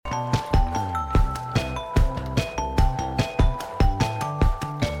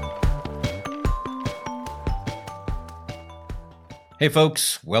Hey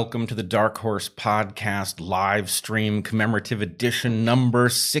folks, welcome to the Dark Horse Podcast live stream commemorative edition number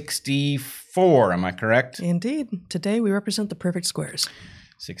 64. Am I correct? Indeed. Today we represent the perfect squares.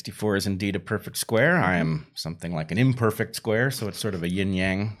 64 is indeed a perfect square. I am something like an imperfect square, so it's sort of a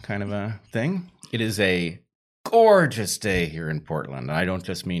yin-yang kind of a thing. It is a gorgeous day here in Portland. I don't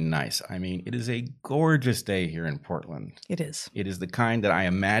just mean nice. I mean, it is a gorgeous day here in Portland. It is. It is the kind that I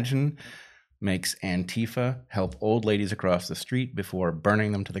imagine makes Antifa help old ladies across the street before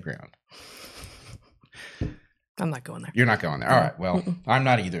burning them to the ground. I'm not going there. You're not going there. All right. Well, I'm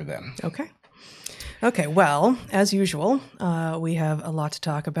not either then. Okay. Well, as usual, we have a lot to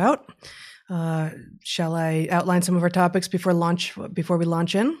talk about. Shall I outline some of our topics before we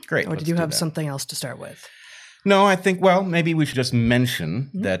launch in? Great. Or did you have something else to start with? No, I think, well, maybe we should just mention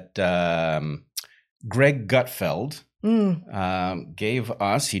that Greg Gutfeld gave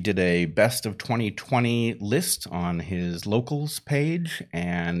us, he did a best of 2020 list on his locals page,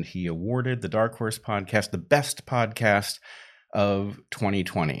 and he awarded the Dark Horse Podcast the best podcast of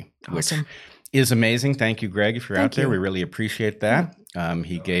 2020, Awesome. Which is amazing. Thank you, Greg, if you're out there. You. We really appreciate that.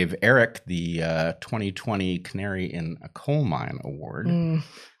 He gave Eric the 2020 Canary in a Coal Mine Award.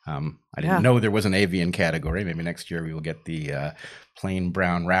 I didn't know there was an avian category. Maybe next year we will get the Plain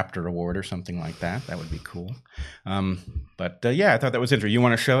Brown Raptor Award or something like that. That would be cool. But I thought that was interesting. You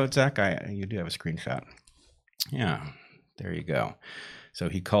want to show it, Zach? You do have a screenshot. Yeah, there you go. So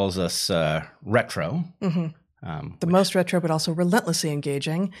he calls us retro. The most retro, but also relentlessly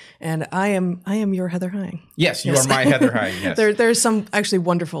engaging. And I am your Heather Hying. Yes, you are my Heather Hying. Yes. There's some actually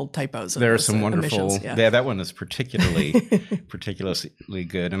wonderful typos. There are some wonderful. Yeah, that one is particularly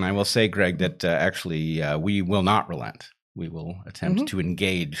good. And I will say, Greg, that actually we will not relent. We will attempt to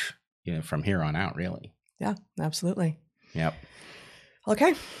engage, from here on out. Really. Yeah, absolutely. Yep.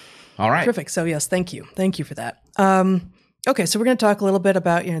 Okay. All right. Terrific. So yes, thank you for that. Okay, so we're going to talk a little bit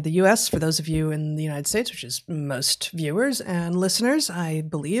about the U.S. for those of you in the United States, which is most viewers and listeners, I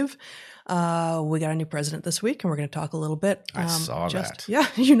believe. We got a new president this week, and we're going to talk a little bit. I saw that. Yeah,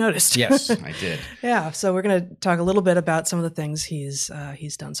 you noticed. Yes, I did. Yeah, so we're going to talk a little bit about some of the things he's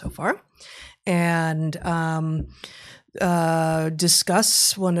done so far, and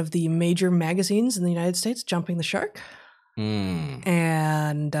discuss one of the major magazines in the United States, Jumping the Shark,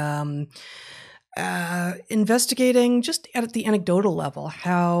 and investigating just at the anecdotal level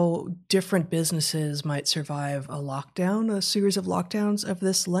how different businesses might survive a series of lockdowns of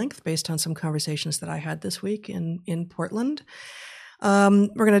this length based on some conversations that I had this week in Portland. We're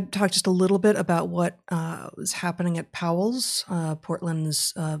going to talk just a little bit about what was happening at Powell's,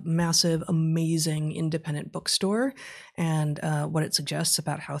 Portland's massive, amazing independent bookstore, and what it suggests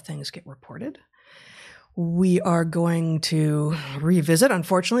about how things get reported. We are going to revisit,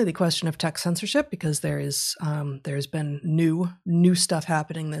 unfortunately, the question of tech censorship because there's been new stuff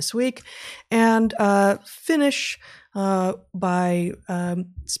happening this week, and finish by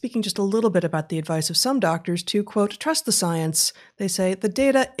speaking just a little bit about the advice of some doctors to, quote, trust the science. They say the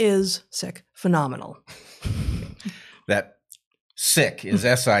data is phenomenal. That SIC is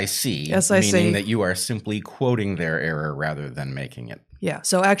SIC, meaning that you are simply quoting their error rather than making it. Yeah.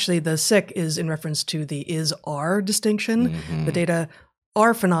 So actually the SIC is in reference to the is-are distinction. The data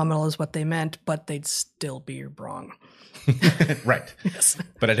are phenomenal is what they meant, but they'd still be wrong. Right. Yes.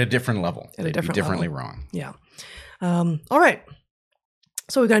 But at a different level. They'd be differently wrong. Yeah. All right.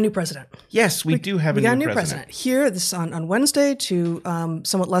 So we got a new president. Yes, we do have a new president. Here, this on Wednesday, to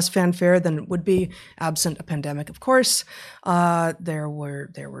somewhat less fanfare than it would be absent a pandemic, of course. There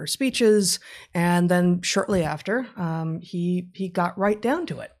were speeches, and then shortly after, he got right down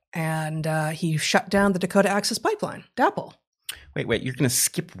to it, and he shut down the Dakota Access Pipeline, DAPL. Wait, you're going to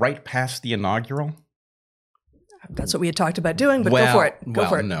skip right past the inaugural? That's what we had talked about doing, but go for it. Go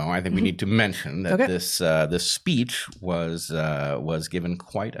for it. No, I think we need to mention that this speech was given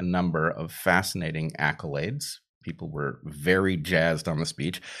quite a number of fascinating accolades. People were very jazzed on the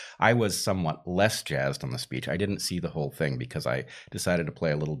speech. I was somewhat less jazzed on the speech. I didn't see the whole thing because I decided to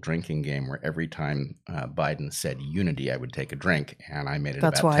play a little drinking game where every time Biden said unity, I would take a drink, and I made it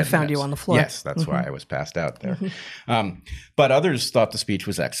That's about why 10 I found minutes. you on the floor. Yes, that's why I was passed out there. But others thought the speech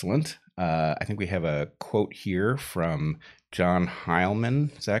was excellent. I think we have a quote here from John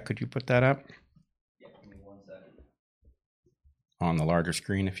Heilman. Zach, could you put that up? Yeah, give me 1 second. On the larger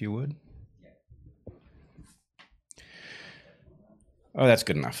screen, if you would. Oh, that's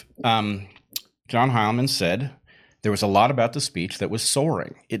good enough. John Heilman said, there was a lot about the speech that was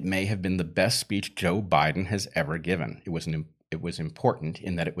soaring. It may have been the best speech Joe Biden has ever given. It was important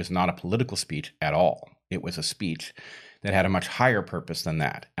in that it was not a political speech at all. It was a speech that had a much higher purpose than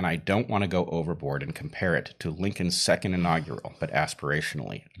that. And I don't want to go overboard and compare it to Lincoln's second inaugural, but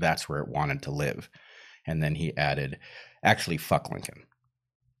aspirationally, that's where it wanted to live. And then he added, actually, fuck Lincoln.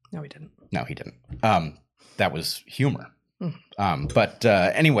 No, he didn't. No, he didn't. That was humor. But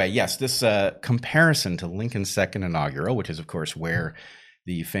anyway, yes, this comparison to Lincoln's second inaugural, which is, of course, where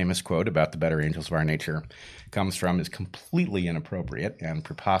the famous quote about the better angels of our nature comes from, is completely inappropriate and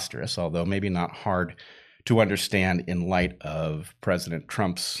preposterous, although maybe not hard to understand in light of President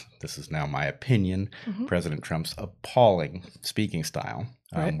Trump's, this is now my opinion, President Trump's appalling speaking style,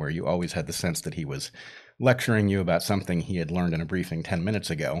 where you always had the sense that he was lecturing you about something he had learned in a briefing 10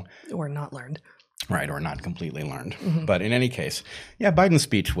 minutes ago. Or not learned. Right, or not completely learned. But in any case, yeah, Biden's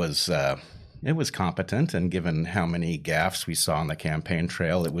speech was it was competent, and given how many gaffes we saw on the campaign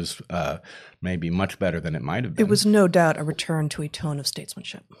trail, it was maybe much better than it might have been. It was no doubt a return to a tone of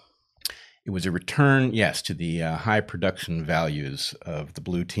statesmanship. It was a return, yes, to the high production values of the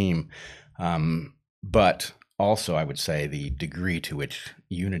blue team, but also, I would say, the degree to which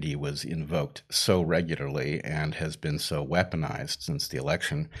unity was invoked so regularly and has been so weaponized since the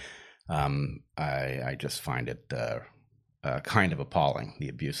election. I just find it kind of appalling, the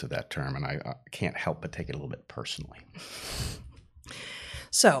abuse of that term, and I can't help but take it a little bit personally.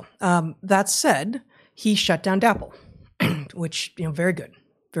 So that said, he shut down DAPL, which, very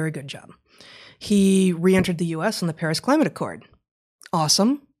good job. He re-entered the U.S. in the Paris Climate Accord.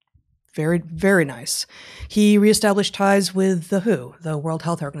 Awesome. Very, very nice. He reestablished ties with the WHO, the World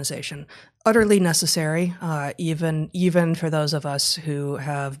Health Organization. Utterly necessary, even for those of us who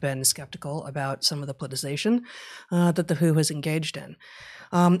have been skeptical about some of the politicization that the WHO has engaged in.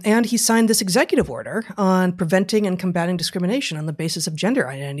 And he signed this executive order on preventing and combating discrimination on the basis of gender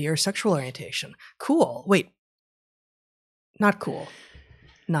identity or sexual orientation. Cool. Wait. Not cool.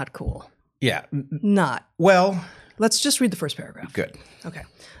 Not cool. Yeah. Not. Well, let's just read the first paragraph. Good. Okay.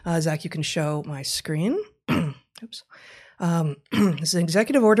 Zach, you can show my screen. Oops. This is an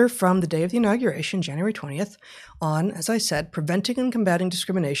executive order from the day of the inauguration, January 20th, on, as I said, preventing and combating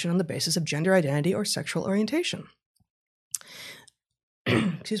discrimination on the basis of gender identity or sexual orientation.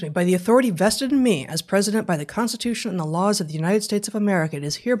 Excuse me. By the authority vested in me as president by the Constitution and the laws of the United States of America, it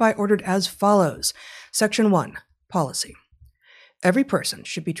is hereby ordered as follows. Section 1, policy. Every person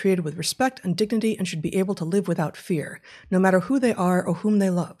should be treated with respect and dignity and should be able to live without fear, no matter who they are or whom they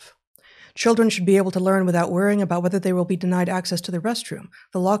love. Children should be able to learn without worrying about whether they will be denied access to the restroom,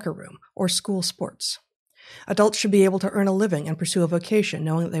 the locker room, or school sports. Adults should be able to earn a living and pursue a vocation,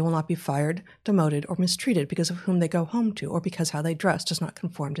 knowing that they will not be fired, demoted, or mistreated because of whom they go home to or because how they dress does not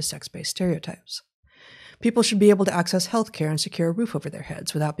conform to sex-based stereotypes. People should be able to access health care and secure a roof over their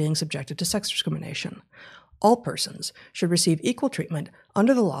heads without being subjected to sex discrimination. All persons should receive equal treatment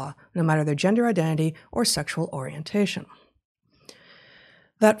under the law, no matter their gender identity or sexual orientation.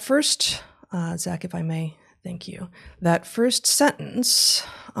 That first, Zach, if I may, thank you. That first sentence,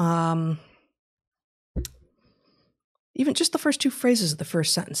 even just the first two phrases of the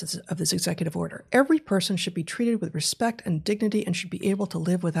first sentence of this executive order, every person should be treated with respect and dignity and should be able to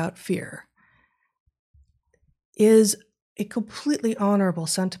live without fear, is a completely honorable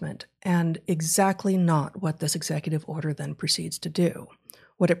sentiment and exactly not what this executive order then proceeds to do.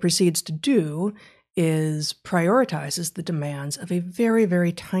 What it proceeds to do is prioritizes the demands of a very,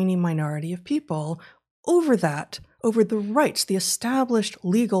 very tiny minority of people over the rights, the established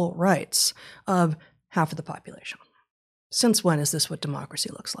legal rights of half of the population. Since when is this what democracy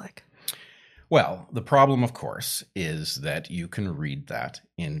looks like? Well, the problem, of course, is that you can read that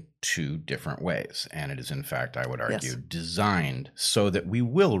in two different ways. And it is, in fact, I would argue, designed so that we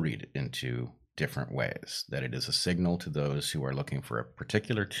will read it in two different ways. That it is a signal to those who are looking for a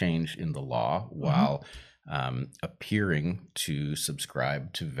particular change in the law while appearing to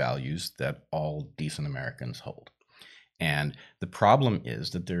subscribe to values that all decent Americans hold. And the problem is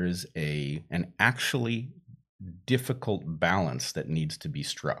that there is an actually difficult balance that needs to be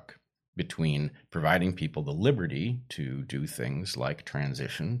struck between providing people the liberty to do things like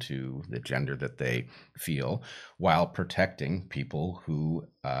transition to the gender that they feel, while protecting people who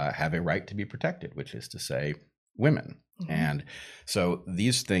have a right to be protected, which is to say, women. Mm-hmm. And so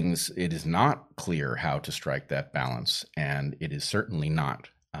these things, it is not clear how to strike that balance, and it is certainly not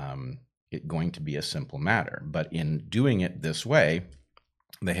going to be a simple matter. But in doing it this way,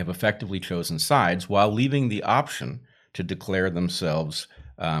 they have effectively chosen sides while leaving the option to declare themselves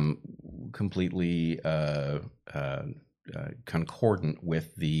completely concordant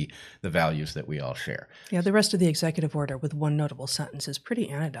with the values that we all share. Yeah, the rest of the executive order, with one notable sentence, is pretty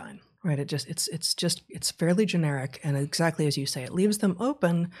anodyne, right? It's fairly generic, and exactly as you say, it leaves them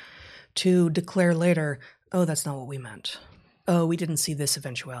open to declare later oh, that's not what we meant. Oh, we didn't see this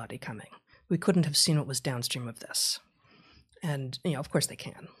eventuality coming. We couldn't have seen what was downstream of this. And, of course they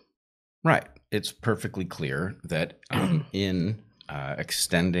can. Right. It's perfectly clear that in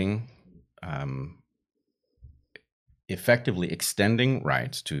extending, effectively extending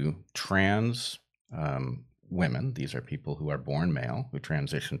rights to trans women, these are people who are born male, who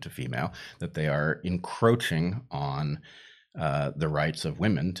transition to female, that they are encroaching on the rights of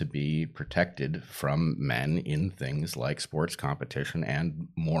women to be protected from men in things like sports competition, and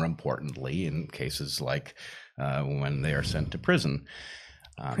more importantly, in cases like when they are sent to prison.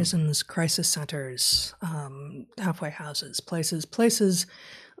 Prisons, crisis centers, halfway houses, places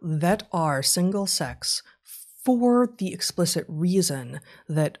that are single sex for the explicit reason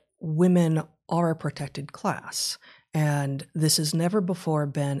that women are a protected class. And this has never before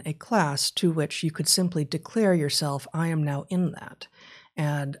been a class to which you could simply declare yourself, I am now in that.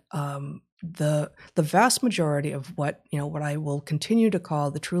 And the vast majority of what I will continue to call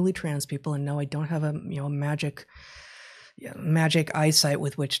the truly trans people, and no, I don't have a magic eyesight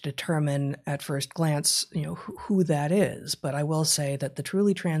with which to determine at first glance, who that is. But I will say that the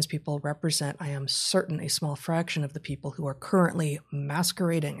truly trans people represent, I am certain, a small fraction of the people who are currently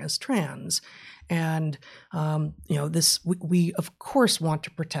masquerading as trans. And, we of course want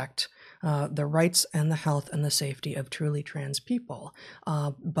to protect the rights and the health and the safety of truly trans people.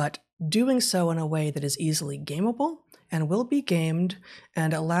 But doing so in a way that is easily gameable and will be gamed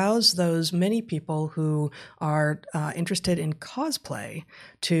and allows those many people who are interested in cosplay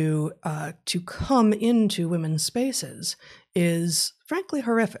to come into women's spaces is frankly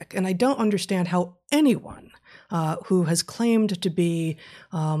horrific. And I don't understand how anyone who has claimed to be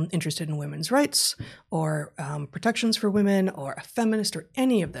interested in women's rights or protections for women or a feminist or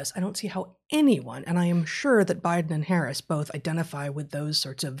any of this, I don't see how anyone, and I am sure that Biden and Harris both identify with those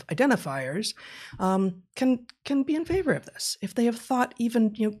sorts of identifiers, can be in favor of this if they have thought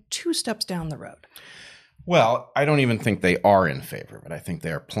even 2 steps down the road. Well, I don't even think they are in favor of it. I think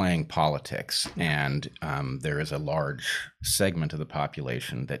they are playing politics, and there is a large segment of the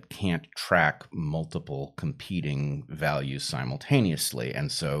population that can't track multiple competing values simultaneously.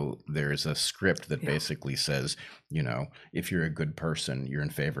 And so there's a script that basically says, if you're a good person, you're in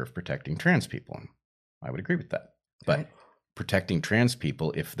favor of protecting trans people. I would agree with that. But protecting trans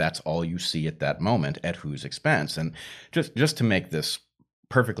people, if that's all you see at that moment, at whose expense? And just to make this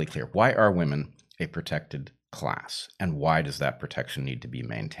perfectly clear, why are women a protected class, and why does that protection need to be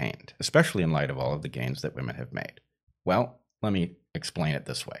maintained, especially in light of all of the gains that women have made? Well, let me explain it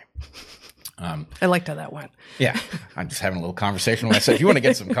this way. I liked how that went. Yeah, I'm just having a little conversation with myself. If you want to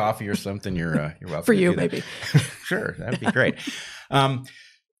get some coffee or something, you're welcome. For you, maybe. Sure, that'd be great.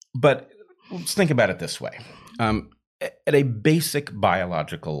 But let's think about it this way. At a basic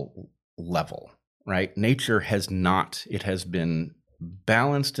biological level, right? Nature has been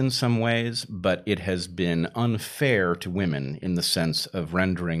balanced in some ways, but it has been unfair to women in the sense of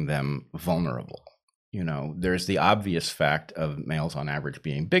rendering them vulnerable. There's the obvious fact of males on average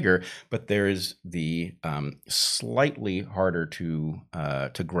being bigger, but there is the slightly harder to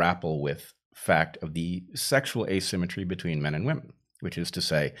grapple with fact of the sexual asymmetry between men and women, which is to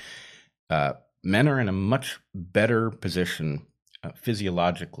say, men are in a much better position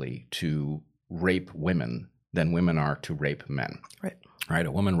physiologically to rape women than women are to rape men. Right.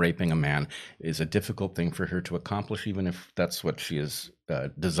 A woman raping a man is a difficult thing for her to accomplish, even if that's what she is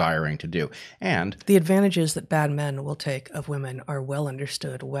desiring to do. And the advantages that bad men will take of women are well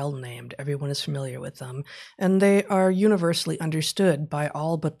understood, well named. Everyone is familiar with them. And they are universally understood by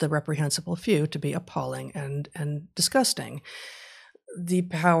all but the reprehensible few to be appalling and disgusting. The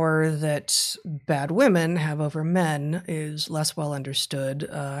power that bad women have over men is less well understood,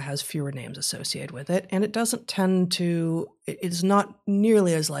 has fewer names associated with it, and it is not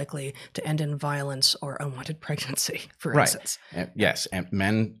nearly as likely to end in violence or unwanted pregnancy, for instance. Yes, and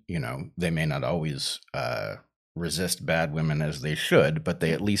men, they may not always resist bad women as they should, but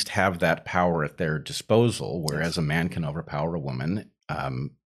they at least have that power at their disposal, whereas a man can overpower a woman,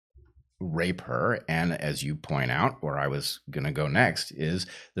 rape her, and as you point out, where I was going to go next, is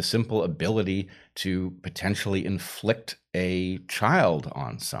the simple ability to potentially inflict a child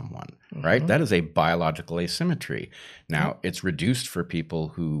on someone, right? That is a biological asymmetry. Now, it's reduced for people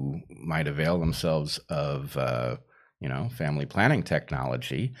who might avail themselves of, family planning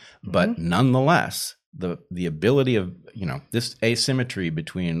technology, but nonetheless, the ability of, this asymmetry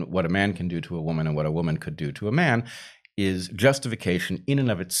between what a man can do to a woman and what a woman could do to a man is justification in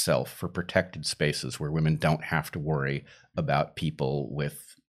and of itself for protected spaces where women don't have to worry about people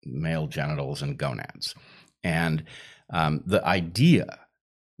with male genitals and gonads. And the idea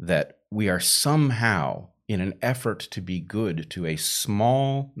that we are somehow in an effort to be good to a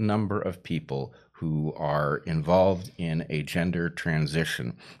small number of people who are involved in a gender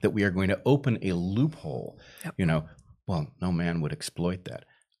transition, that we are going to open a loophole. Yep. Well, no man would exploit that.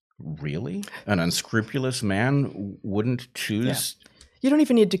 Really? An unscrupulous man wouldn't choose? Yeah. You don't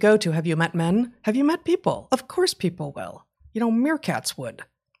even need to go to, have you met men? Have you met people? Of course people will. Meerkats would.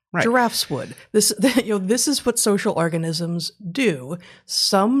 Right. Giraffes would. This is what social organisms do.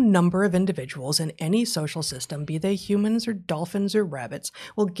 Some number of individuals in any social system, be they humans or dolphins or rabbits,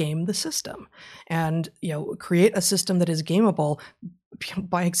 will game the system and, create a system that is gameable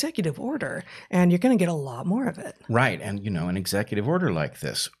by executive order, and you're going to get a lot more of it. Right. And, an executive order like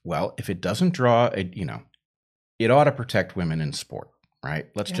this, well, if it doesn't draw, it ought to protect women in sport. Right?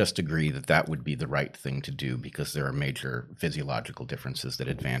 Let's just agree that would be the right thing to do because there are major physiological differences that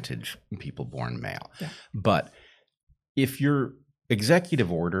advantage people born male. Yeah. But if your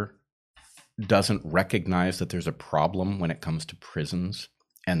executive order doesn't recognize that there's a problem when it comes to prisons,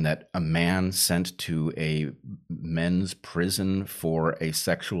 and that a man sent to a men's prison for a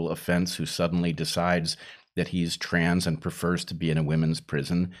sexual offense who suddenly decides that he's trans and prefers to be in a women's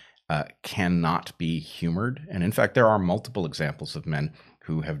prison cannot be humored. And in fact, there are multiple examples of men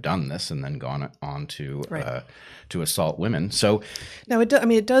who have done this and then gone on to assault women. So now it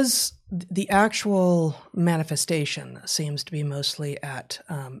does. The actual manifestation seems to be mostly at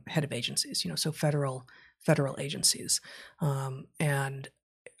head of agencies, so federal agencies, and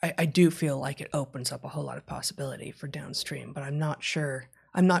I do feel like it opens up a whole lot of possibility for downstream. But I'm not sure,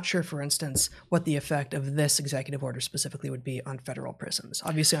 for instance, what the effect of this executive order specifically would be on federal prisons.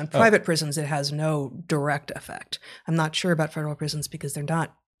 Obviously, on private prisons, it has no direct effect. I'm not sure about federal prisons because they're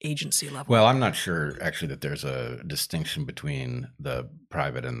not agency level. Well, I'm not sure, actually, that there's a distinction between the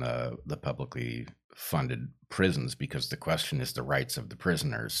private and the publicly funded prisons, because the question is the rights of the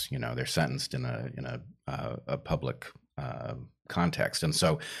prisoners. They're sentenced in a public context. And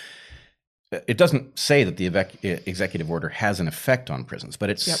so it doesn't say that the executive order has an effect on prisons, but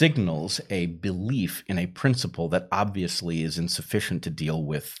it signals a belief in a principle that obviously is insufficient to deal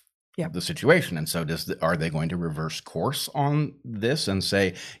with the situation. And so are they going to reverse course on this and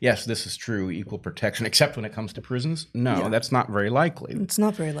say, yes, this is true, equal protection, except when it comes to prisons? No, that's not very likely. It's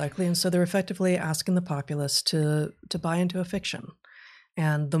not very likely. And so they're effectively asking the populace to buy into a fiction.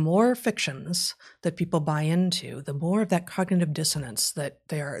 And the more fictions that people buy into, the more of that cognitive dissonance that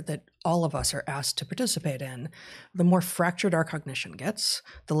all of us are asked to participate in, the more fractured our cognition gets,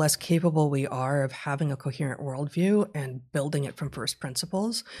 the less capable we are of having a coherent worldview and building it from first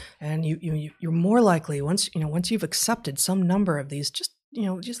principles. And you're more likely, once you've accepted some number of these just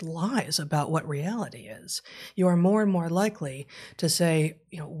lies about what reality is, you are more and more likely to say,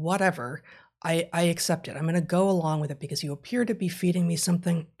 whatever, I accept it. I'm going to go along with it because you appear to be feeding me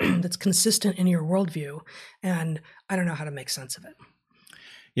something that's consistent in your worldview, and I don't know how to make sense of it.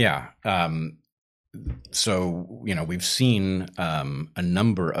 Yeah. So, we've seen a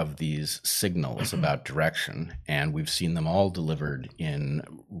number of these signals about direction, and we've seen them all delivered in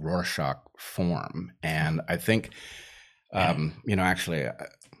Rorschach form. And I think, actually, I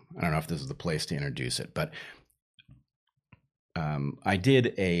don't know if this is the place to introduce it, but I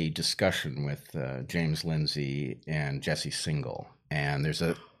did a discussion with James Lindsay and Jesse Singal, and there's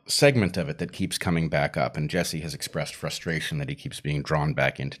a segment of it that keeps coming back up, and Jesse has expressed frustration that he keeps being drawn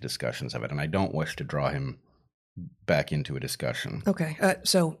back into discussions of it, and I don't wish to draw him back into a discussion. Okay,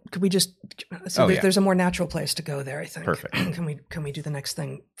 so could we just? So there's a more natural place to go there, I think. Perfect. Can we do the next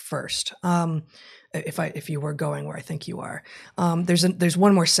thing first? If you were going where I think you are, there's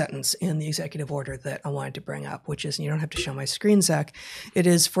one more sentence in the executive order that I wanted to bring up, which is, and you don't have to show my screen, Zach. It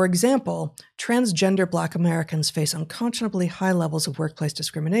is, for example, transgender Black Americans face unconscionably high levels of workplace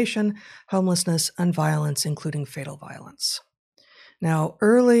discrimination, homelessness, and violence, including fatal violence. Now,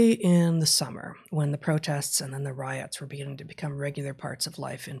 early in the summer, when the protests and then the riots were beginning to become regular parts of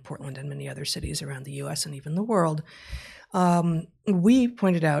life in Portland and many other cities around the U.S. and even the world, we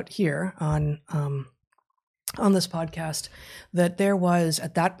pointed out here on this podcast that there was,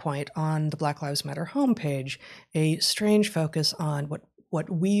 at that point, on the Black Lives Matter homepage, a strange focus on what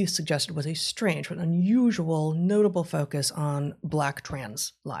we suggested was an unusual, notable focus on Black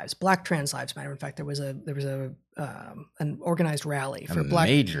trans lives. Black trans lives matter. In fact, there was an organized rally for Black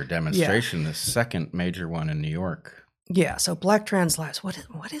major demonstration, the second major one in New York. Yeah, so Black trans lives. What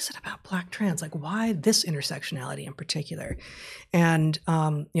is it about Black trans? Like, why this intersectionality in particular? And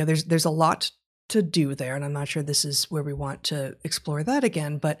there's a lot to do there, and I'm not sure this is where we want to explore that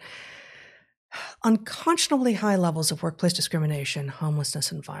again, but unconscionably high levels of workplace discrimination,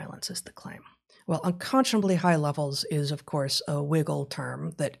 homelessness, and violence is the claim. Well, unconscionably high levels is, of course, a wiggle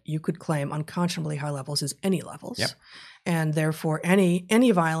term that you could claim unconscionably high levels is any levels. Yep. And therefore,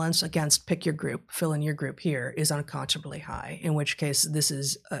 any violence against pick your group, fill in your group here, is unconscionably high, in which case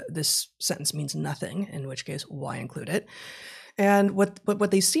this sentence means nothing, in which case, why include it? And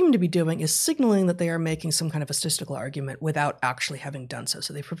what they seem to be doing is signaling that they are making some kind of a statistical argument without actually having done so.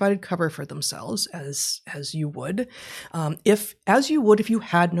 So they provided cover for themselves as you would, if you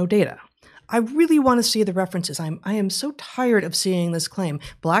had no data. I really want to see the references. I am so tired of seeing this claim.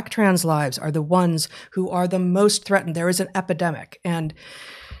 Black trans lives are the ones who are the most threatened. There is an epidemic. And,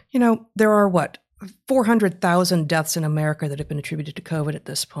 there are 400,000 deaths in America that have been attributed to COVID at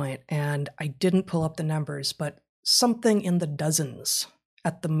this point. And I didn't pull up the numbers, but something in the dozens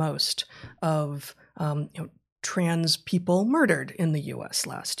at the most of, trans people murdered in the U.S.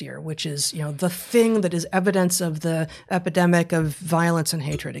 last year, which is, the thing that is evidence of the epidemic of violence and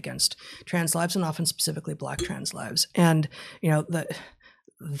hatred against trans lives, and often specifically Black trans lives. And,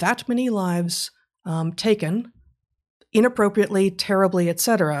 that many lives taken inappropriately, terribly,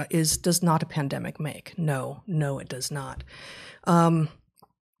 etc., does not a pandemic make. No, it does not.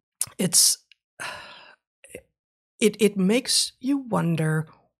 It makes you wonder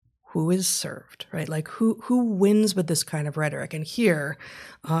who is served, right? Like who wins with this kind of rhetoric? And here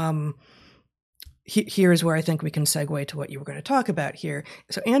is where I think we can segue to what you were going to talk about here.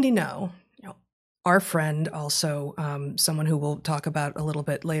 So Andy Ngo, our friend, also someone who we'll talk about a little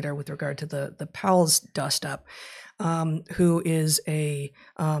bit later with regard to the Powell's dust up, who is a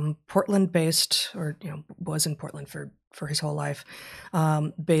Portland-based, or was in Portland for his whole life,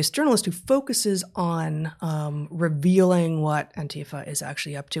 based journalist who focuses on revealing what Antifa is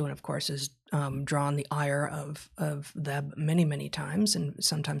actually up to, and of course has drawn the ire of them many, many times, in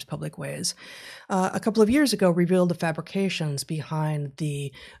sometimes public ways. A couple of years ago, revealed the fabrications behind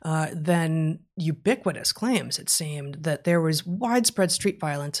the then ubiquitous claims, it seemed, that there was widespread street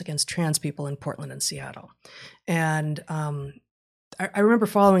violence against trans people in Portland and Seattle. And I remember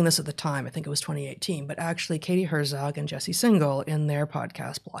following this at the time. I think it was 2018, but actually Katie Herzog and Jesse Singal in their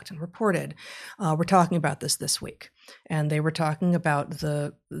podcast Blocked and Reported were talking about this week. And they were talking about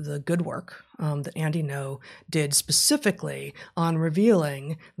the good work that Andy Ngo did specifically on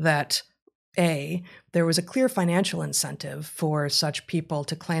revealing that there was a clear financial incentive for such people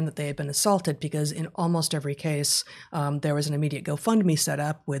to claim that they had been assaulted, because in almost every case, there was an immediate GoFundMe set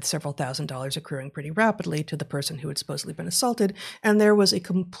up with several $1,000s accruing pretty rapidly to the person who had supposedly been assaulted. And there was a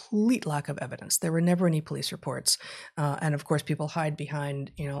complete lack of evidence. There were never any police reports. And of course, people hide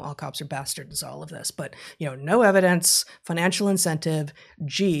behind, all cops are bastards, all of this. But, no evidence, financial incentive.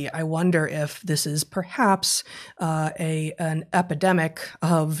 Gee, I wonder if this is perhaps an epidemic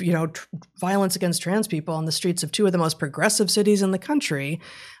of, violence against trans people on the streets of two of the most progressive cities in the country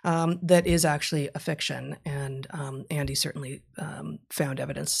that is actually a fiction. And Andy certainly found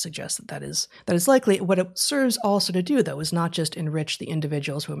evidence to suggest that is likely. What it serves also to do, though, is not just enrich the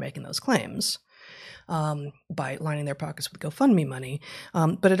individuals who are making those claims by lining their pockets with GoFundMe money,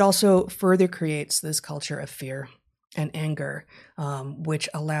 but it also further creates this culture of fear and anger, which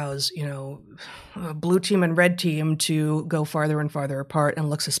allows, blue team and red team to go farther and farther apart and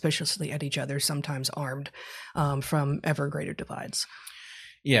look suspiciously at each other, sometimes armed from ever greater divides.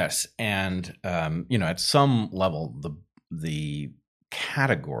 Yes, and at some level, the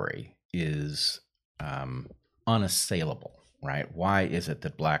category is unassailable. Right? Why is it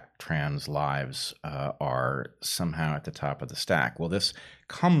that Black trans lives are somehow at the top of the stack? Well, this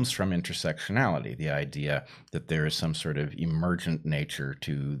comes from intersectionality, the idea that there is some sort of emergent nature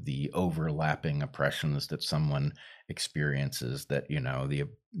to the overlapping oppressions that someone experiences, that,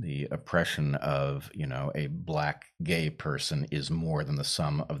 the oppression of, a Black gay person is more than the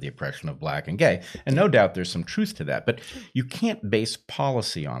sum of the oppression of Black and gay. And no doubt there's some truth to that, but you can't base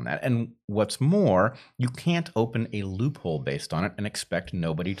policy on that. And what's more, you can't open a loophole based on it and expect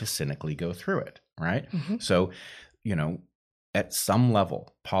nobody to cynically go through it, right? Mm-hmm. So, at some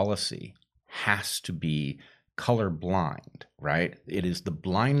level, policy has to be colorblind, right? It is the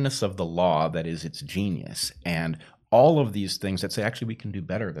blindness of the law that is its genius. And all of these things that say, actually, we can do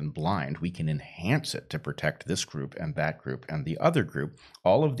better than blind. We can enhance it to protect this group and that group and the other group.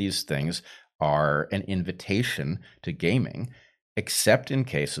 All of these things are an invitation to gaming, except in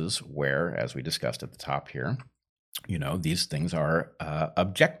cases where, as we discussed at the top here, these things are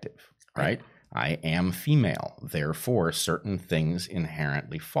objective, right? I am female, therefore certain things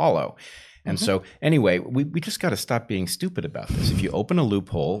inherently follow. And so anyway, we just got to stop being stupid about this. If you open a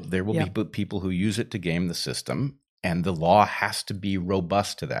loophole, there will be people who use it to game the system, and the law has to be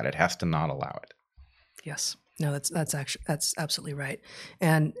robust to that. It has to not allow it. Yes. No, that's absolutely right.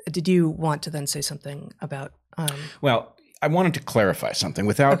 And did you want to then say something about? Well, I wanted to clarify something.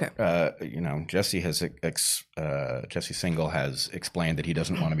 Without, Okay. Jesse Singal has explained that he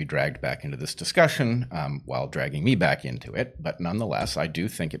doesn't want to be dragged back into this discussion while dragging me back into it. But nonetheless, I do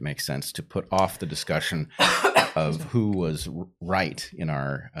think it makes sense to put off the discussion of who was right in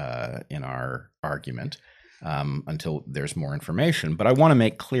our argument until there's more information. But I want to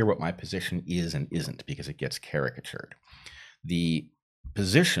make clear what my position is and isn't, because it gets caricatured. The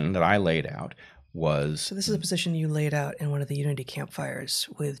position that I laid out was... So this is a position you laid out in one of the Unity campfires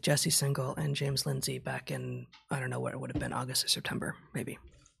with Jesse Singal and James Lindsay back in, I don't know what it would have been, August or September, maybe.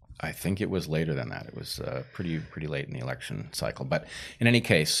 I think it was later than that. It was pretty late in the election cycle. But in any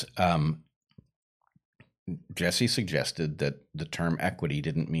case, Jesse suggested that the term equity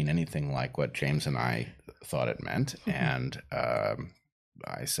didn't mean anything like what James and I thought it meant. Mm-hmm. And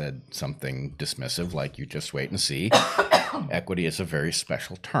I said something dismissive like, you just wait and see. Equity is a very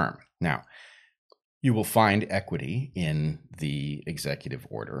special term. Now, you will find equity in the executive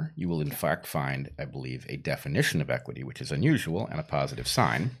order. You will, in fact, find, I believe, a definition of equity, which is unusual and a positive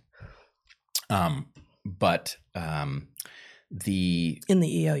sign. But in the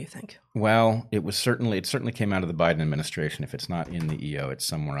EO, you think? Well, it certainly came out of the Biden administration. If it's not in the EO, it's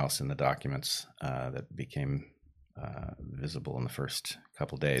somewhere else in the documents that became visible in the first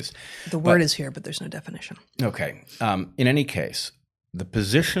couple days. The word is here, but there's no definition. Okay. In any case, the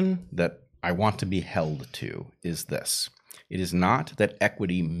position that I want to be held to is this. It is not that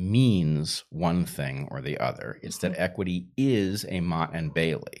equity means one thing or the other. It's that equity is a Mott and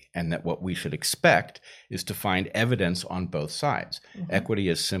Bailey, and that what we should expect is to find evidence on both sides. Mm-hmm. Equity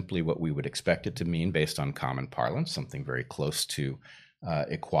is simply what we would expect it to mean based on common parlance, something very close to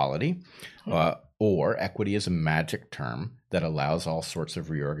equality, or equity is a magic term that allows all sorts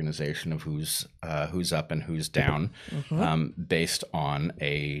of reorganization of who's up and who's down, based on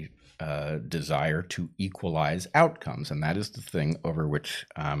a desire to equalize outcomes, and that is the thing over which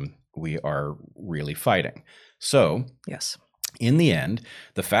we are really fighting. So, yes, in the end,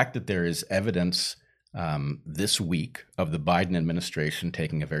 the fact that there is evidence this week of the Biden administration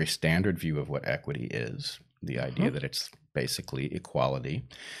taking a very standard view of what equity is, the idea that it's basically equality,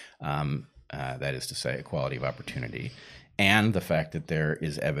 that is to say, equality of opportunity, and the fact that there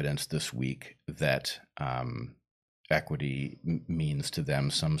is evidence this week that equity means to them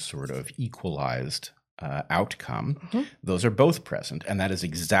some sort of equalized outcome. Those are both present, and that is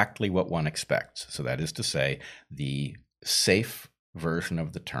exactly what one expects. So that is to say, the safe version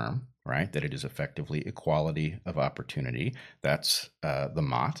of the term, right, that it is effectively equality of opportunity, that's the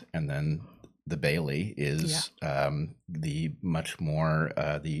Mott, and then the Bailey is the much more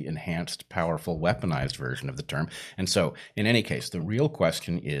the enhanced, powerful, weaponized version of the term. And so, in any case, the real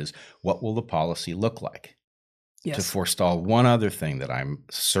question is, what will the policy look like? Yes. To forestall one other thing that I'm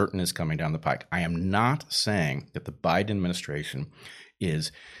certain is coming down the pike. I am not saying that the Biden administration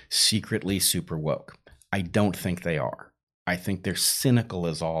is secretly super woke. I don't think they are. I think they're cynical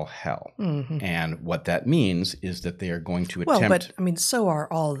as all hell. Mm-hmm. And what that means is that they are going to attempt... Well, but I mean, so are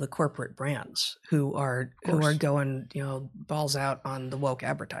all the corporate brands who are going, balls out on the woke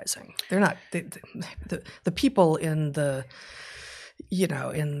advertising. They're not... The people in the...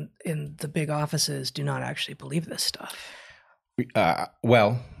 in the big offices do not actually believe this stuff.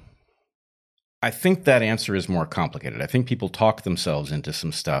 Well, I think that answer is more complicated. I think people talk themselves into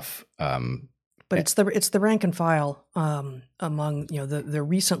some stuff. But it's the rank and file among the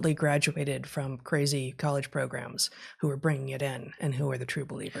recently graduated from crazy college programs who are bringing it in and who are the true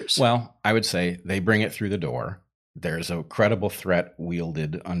believers. Well, I would say they bring it through the door. There's a credible threat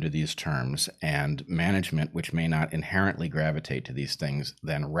wielded under these terms, and management, which may not inherently gravitate to these things,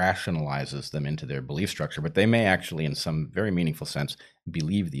 then rationalizes them into their belief structure. But they may actually, in some very meaningful sense,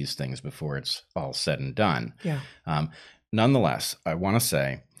 believe these things before it's all said and done. Yeah. Nonetheless, I want to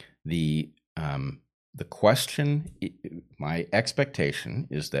say the question, my expectation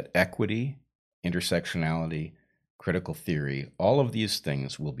is that equity, intersectionality, critical theory, all of these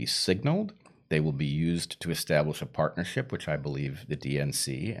things will be signaled. They will be used to establish a partnership, which I believe the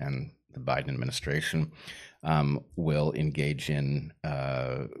DNC and the Biden administration will engage in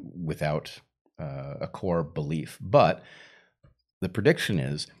without a core belief. But the prediction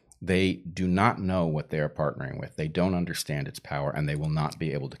is they do not know what they are partnering with. They don't understand its power, and they will not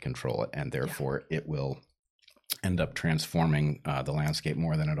be able to control it. And therefore, it will end up transforming the landscape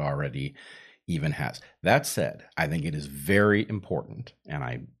more than it already even has. That said, I think it is very important, and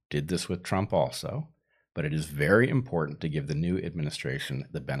I did this with Trump also, but it is very important to give the new administration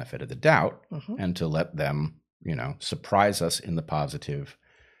the benefit of the doubt and to let them, surprise us in the positive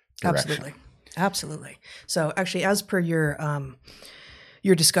direction. Absolutely. Absolutely. So actually, as per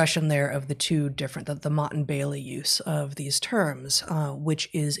your discussion there of the two different, the Mott and Bailey use of these terms, which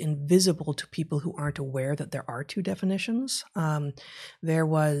is invisible to people who aren't aware that there are two definitions. There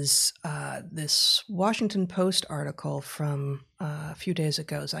was this Washington Post article from a few days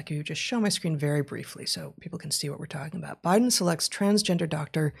ago. Zach, you just show my screen very briefly so people can see what we're talking about. Biden selects transgender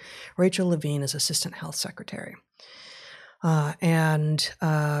doctor Rachel Levine as assistant health secretary. I'm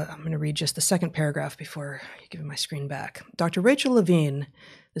going to read just the second paragraph before you give me my screen back. Dr. Rachel Levine,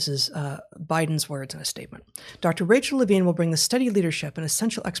 this is Biden's words in a statement. Dr. Rachel Levine will bring the steady leadership and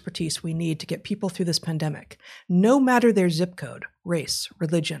essential expertise we need to get people through this pandemic, no matter their zip code, race,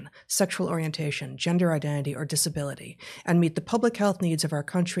 religion, sexual orientation, gender identity, or disability, and meet the public health needs of our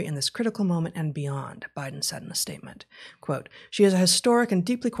country in this critical moment and beyond, Biden said in a statement. Quote, she is a historic and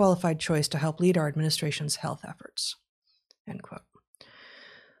deeply qualified choice to help lead our administration's health efforts. End quote.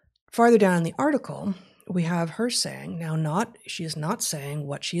 Farther down in the article, we have her saying, she is not saying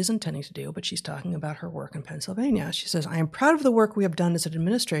what she is intending to do, but she's talking about her work in Pennsylvania. She says, I am proud of the work we have done as an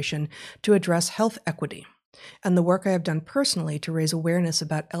administration to address health equity and the work I have done personally to raise awareness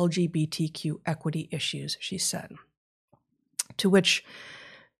about LGBTQ equity issues, she said. To which,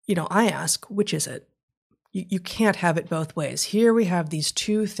 I ask, which is it? You can't have it both ways. Here we have these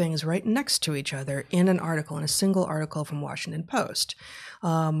two things right next to each other in an article, in a single article from Washington Post.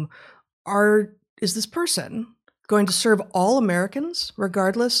 Is this person going to serve all Americans,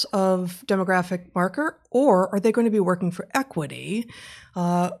 regardless of demographic marker, or are they going to be working for equity,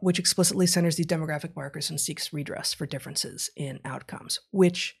 which explicitly centers these demographic markers and seeks redress for differences in outcomes?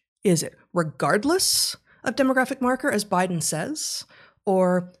 Which is it? Regardless of demographic marker, as Biden says,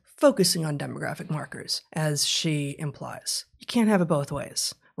 or focusing on demographic markers, as she implies? You can't have it both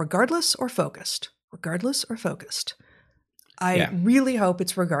ways. Regardless or focused. Regardless or focused. I really hope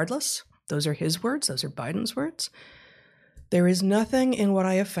it's regardless. Those are his words. Those are Biden's words. There is nothing in what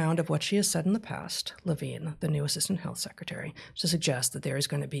I have found of what she has said in the past, Levine, the new assistant health secretary, to suggest that there is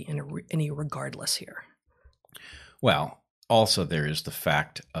going to be any regardless here. Well, also there is the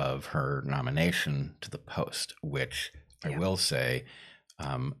fact of her nomination to the post, which I will say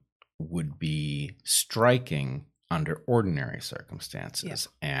would be striking under ordinary circumstances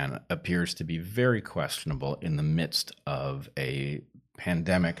and appears to be very questionable in the midst of a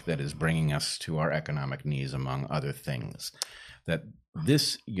pandemic that is bringing us to our economic knees, among other things. That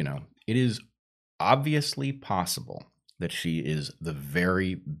this, it is obviously possible that she is the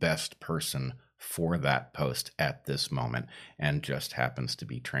very best person for that post at this moment and just happens to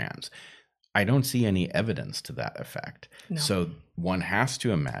be trans. I don't see any evidence to that effect. No. So one has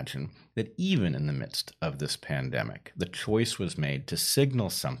to imagine that even in the midst of this pandemic, the choice was made to signal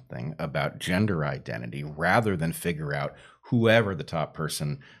something about gender identity rather than figure out whoever the top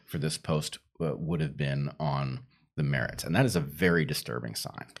person for this post would have been on the merits. And that is a very disturbing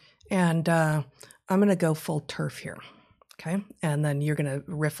sign. And I'm going to go full turf here, okay? And then you're going to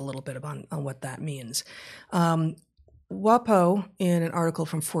riff a little bit on what that means. WAPO, in an article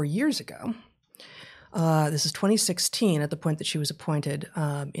from 4 years ago, this is 2016, at the point that she was appointed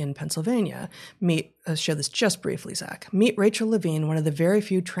in Pennsylvania, show this just briefly, Zach. Meet Rachel Levine, one of the very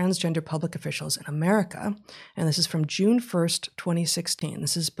few transgender public officials in America. And this is from June 1st, 2016.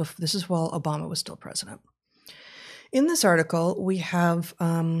 This is while Obama was still president. In this article, we have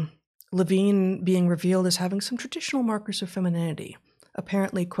Levine being revealed as having some traditional markers of femininity.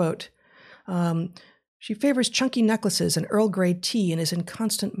 Apparently, quote, she favors chunky necklaces and Earl Grey tea and is in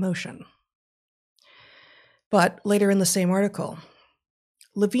constant motion. But later in the same article,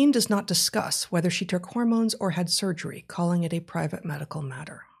 Levine does not discuss whether she took hormones or had surgery, calling it a private medical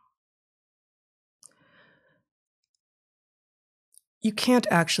matter. You can't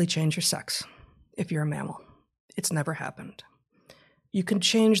actually change your sex if you're a mammal. It's never happened. You can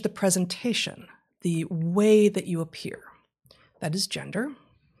change the presentation, the way that you appear. That is gender.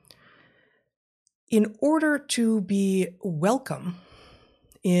 In order to be welcome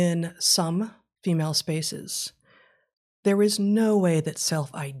in some female spaces, there is no way that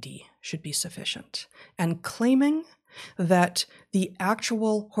self-ID should be sufficient. And claiming that the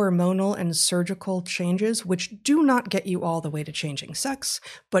actual hormonal and surgical changes, which do not get you all the way to changing sex,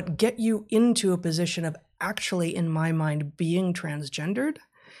 but get you into a position of actually, in my mind, being transgendered,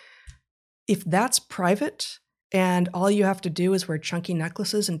 if that's private and all you have to do is wear chunky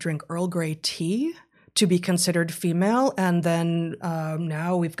necklaces and drink Earl Grey tea to be considered female, and then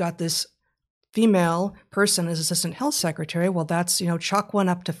now we've got this female person as assistant health secretary, well, that's, chalk one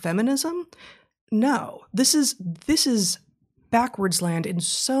up to feminism. No, this is backwards land in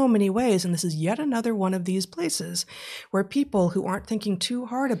so many ways. And this is yet another one of these places where people who aren't thinking too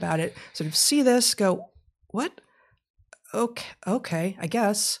hard about it sort of see this, go, what? Okay, I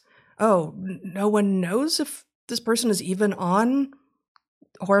guess. Oh, no one knows if this person is even on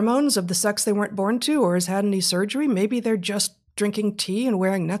hormones of the sex they weren't born to or has had any surgery. Maybe they're just drinking tea and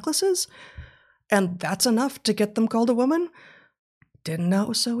wearing necklaces. And that's enough to get them called a woman? Didn't know it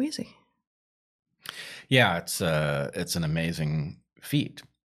was so easy. Yeah, it's an amazing feat.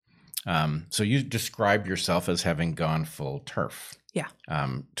 So you describe yourself as having gone full TERF. Yeah.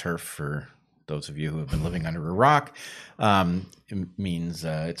 TERF, for those of you who have been living under a rock, it means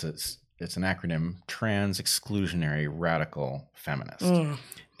it's an acronym: Trans Exclusionary Radical Feminist.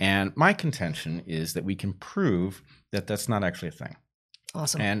 And my contention is that we can prove that that's not actually a thing.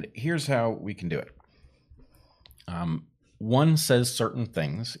 Awesome. And here's how we can do it. One says certain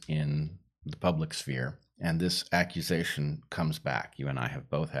things in the public sphere, and this accusation comes back. You and I have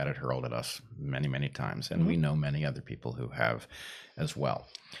both had it hurled at us many, many times, and we know many other people who have as well.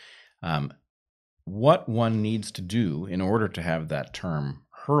 What one needs to do in order to have that term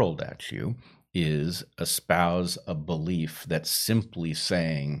hurled at you is espouse a belief that simply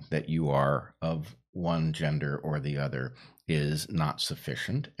saying that you are of one gender or the other is not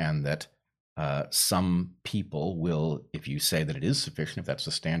sufficient, and that some people will, if you say that it is sufficient, if that's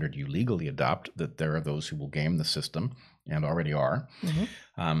the standard you legally adopt, that there are those who will game the system and already are.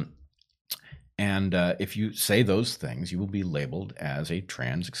 And if you say those things, you will be labeled as a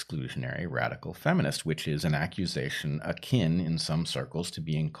trans exclusionary radical feminist, which is an accusation akin in some circles to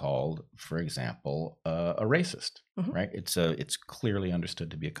being called, for example, a racist, right? It's clearly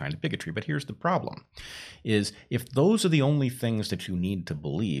understood to be a kind of bigotry. But here's the problem, is if those are the only things that you need to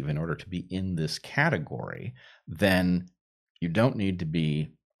believe in order to be in this category, then you don't need to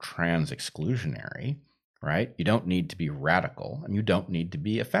be trans exclusionary, right? You don't need to be radical, and you don't need to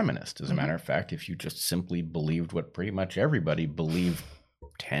be a feminist. As a matter of fact, if you just simply believed what pretty much everybody believed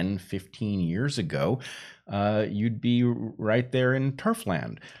 10, 15 years ago, you'd be right there in TERF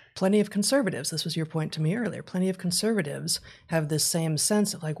land. Plenty of conservatives, this was your point to me earlier, plenty of conservatives have this same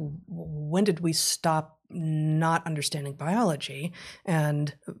sense of like, when did we stop not understanding biology?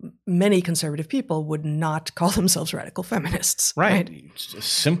 And many conservative people would not call themselves radical feminists. Right. It's a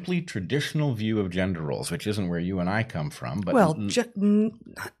simply traditional view of gender roles, which isn't where you and I come from. But well,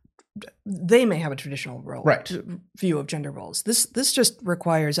 they may have a traditional role, view of gender roles. This just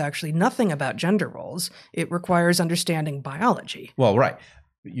requires actually nothing about gender roles. It requires understanding biology. Well, right.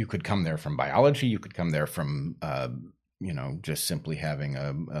 You could come there from biology. You could come there from, just simply having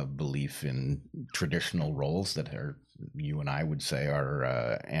a belief in traditional roles that are, you and I would say,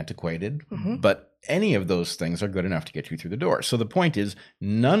 are antiquated. But any of those things are good enough to get you through the door. So the point is,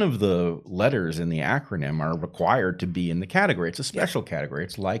 none of the letters in the acronym are required to be in the category. It's a special category.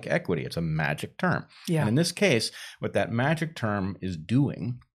 It's like equity. It's a magic term. And in this case, what that magic term is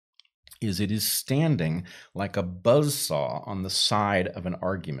doing is it is standing like a buzzsaw on the side of an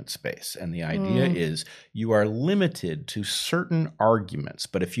argument space. And the idea is you are limited to certain arguments.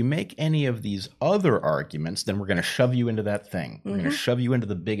 But if you make any of these other arguments, then we're going to shove you into that thing. We're going to shove you into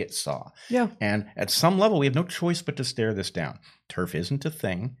the bigot saw. And at some level, we have no choice but to stare this down. TERF isn't a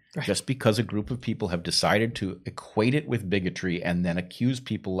thing. Just because a group of people have decided to equate it with bigotry and then accuse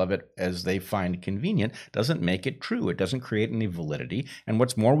people of it as they find convenient doesn't make it true. It doesn't create any validity. And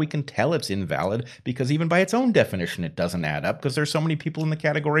what's more, we can tell it's invalid because even by its own definition, it doesn't add up because there's so many people in the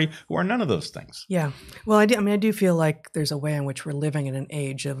category who are none of those things. Yeah. Well, I do feel like there's a way in which we're living in an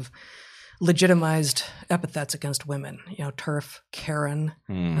age of legitimized epithets against women. TERF, Karen,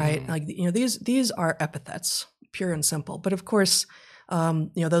 right? Like, these are epithets, pure and simple. But of course,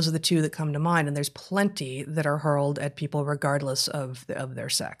 those are the two that come to mind, and there's plenty that are hurled at people regardless of their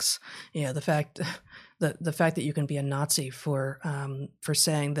sex. The fact that you can be a Nazi for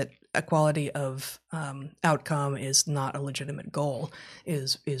saying that equality of outcome is not a legitimate goal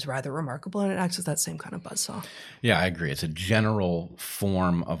is rather remarkable, and it acts as that same kind of buzzsaw. Yeah, I agree. It's a general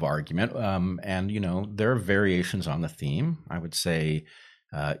form of argument, and there are variations on the theme. I would say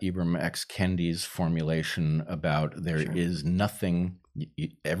Ibram X. Kendi's formulation about there is nothing,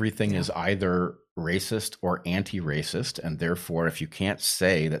 everything is either racist or anti-racist, and therefore if you can't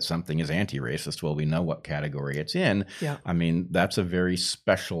say that something is anti-racist, well, we know what category it's in. I mean, that's a very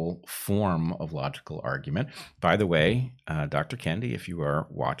special form of logical argument. By the way, Dr. Kendi, if you are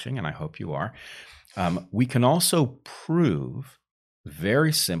watching, and I hope you are, we can also prove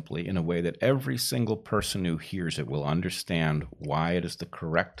very simply, in a way that every single person who hears it will understand why it is the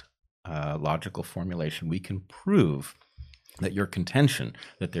correct logical formulation, we can prove that your contention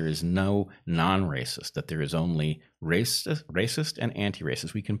that there is no non-racist, that there is only racist and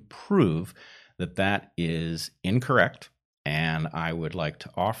anti-racist, we can prove that that is incorrect. And I would like to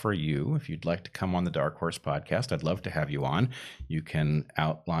offer you, if you'd like to come on the Dark Horse podcast, I'd love to have you on. You can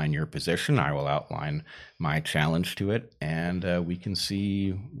outline your position. I will outline my challenge to it, and we can see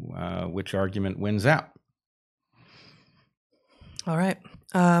which argument wins out. All right.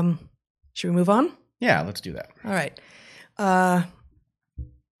 Should we move on? Yeah, let's do that. All right.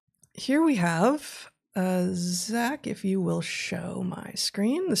 Here we have, Zach, if you will show my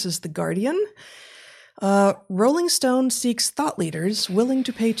screen. This is The Guardian. Rolling Stone seeks thought leaders willing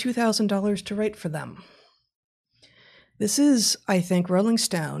to pay $2,000 to write for them. This is, I think, Rolling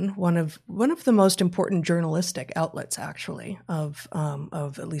Stone, one of the most important journalistic outlets, actually, of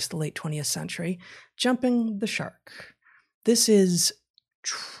at least the late 20th century, jumping the shark. This is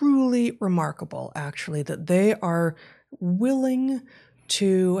truly remarkable, actually, that they are willing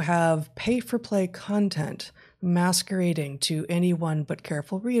to have pay-for-play content masquerading to anyone but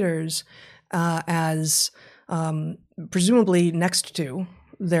careful readers as presumably next to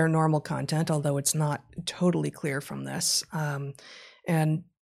their normal content, although it's not totally clear from this. So,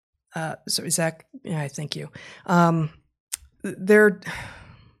 Zach, yeah, thank you.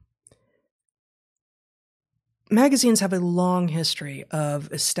 Magazines have a long history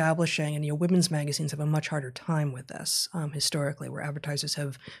of establishing, and women's magazines have a much harder time with this historically, where advertisers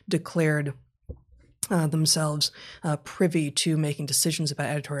have declared themselves privy to making decisions about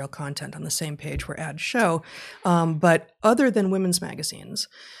editorial content on the same page where ads show. But other than women's magazines,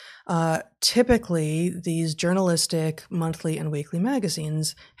 typically these journalistic monthly and weekly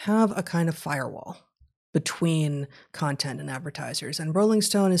magazines have a kind of firewall between content and advertisers. And Rolling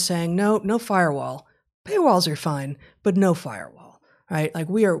Stone is saying, no firewall. Paywalls are fine, but no firewall, right? Like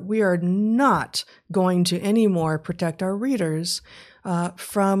we are not going to anymore protect our readers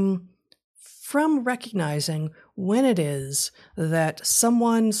from recognizing when it is that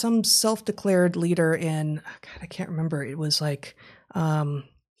some self-declared leader in, I can't remember, it was like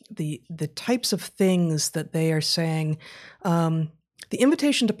the types of things that they are saying. The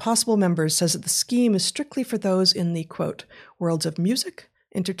invitation to possible members says that the scheme is strictly for those in the, quote, worlds of music,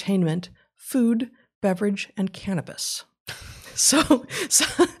 entertainment, food, beverage, and cannabis. So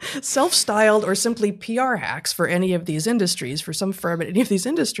self-styled or simply PR hacks for any of these industries, for some firm in any of these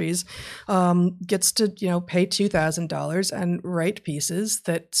industries, gets to pay $2,000 and write pieces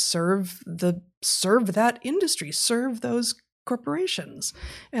that serve that industry, serve those corporations,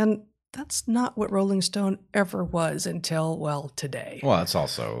 and that's not what Rolling Stone ever was until today. Well, it's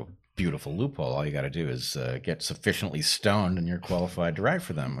also beautiful loophole. All you got to do is get sufficiently stoned, and you're qualified to write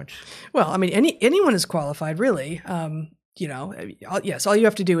for them. Which, well, I mean, anyone is qualified, really. Yes, all you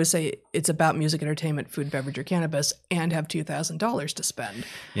have to do is say it's about music, entertainment, food, beverage, or cannabis, and have $2,000 to spend.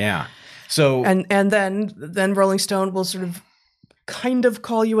 Yeah. So and then Rolling Stone will sort of kind of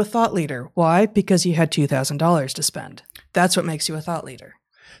call you a thought leader. Why? Because you had $2,000 to spend. That's what makes you a thought leader.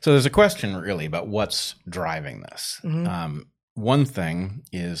 So there's a question really about what's driving this. Mm-hmm. One thing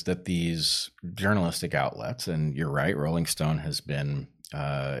is that these journalistic outlets, and you're right, Rolling Stone has been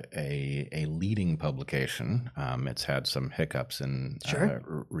a leading publication. It's had some hiccups in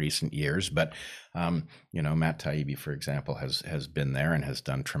recent years, but Matt Taibbi, for example, has been there and has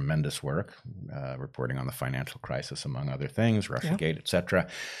done tremendous work reporting on the financial crisis, among other things, Russiagate, et cetera.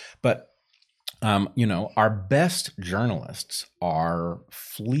 But our best journalists are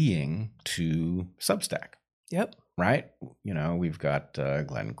fleeing to Substack. Yep. Right? We've got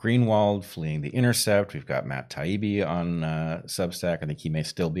Glenn Greenwald fleeing The Intercept. We've got Matt Taibbi on Substack. I think he may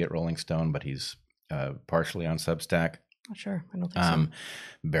still be at Rolling Stone, but he's partially on Substack. Not sure. I don't think so.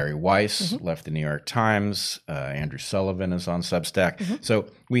 Barry Weiss left the New York Times. Andrew Sullivan is on Substack. Mm-hmm. So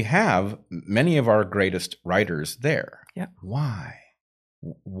we have many of our greatest writers there. Yeah.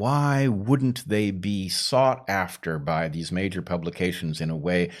 Why wouldn't they be sought after by these major publications in a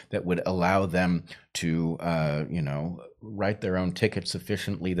way that would allow them to, write their own ticket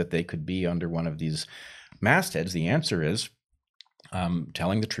sufficiently that they could be under one of these mastheads? The answer is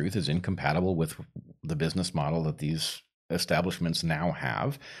telling the truth is incompatible with the business model that these establishments now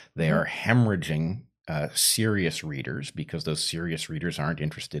have. They are hemorrhaging serious readers, because those serious readers aren't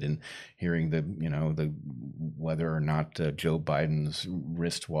interested in hearing the whether or not Joe Biden's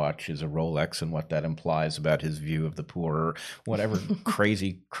wristwatch is a Rolex and what that implies about his view of the poor, or whatever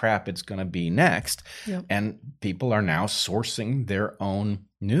crazy crap it's going to be next. Yep. And people are now sourcing their own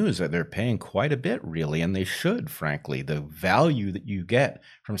news that they're paying quite a bit, really, and they should, frankly. The value that you get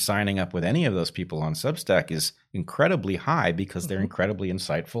from signing up with any of those people on Substack is incredibly high because they're incredibly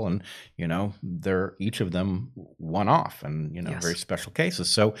insightful, and they're each of them one-off and Yes. very special cases.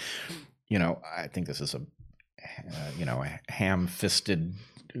 So, I think this is a ham-fisted,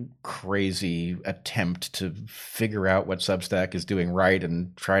 crazy attempt to figure out what Substack is doing right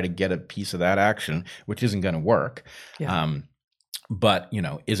and try to get a piece of that action, which isn't going to work. Yeah. But,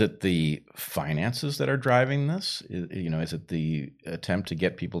 is it the finances that are driving this? Is it the attempt to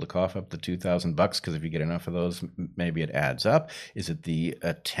get people to cough up the $2,000? Because if you get enough of those, maybe it adds up. Is it the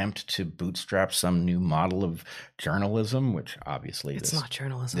attempt to bootstrap some new model of journalism, which obviously It's not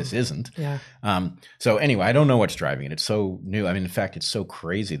journalism. This isn't. Yeah. So anyway, I don't know what's driving it. It's so new. I mean, in fact, it's so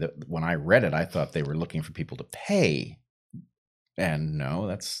crazy that when I read it, I thought they were looking for people to pay. And no,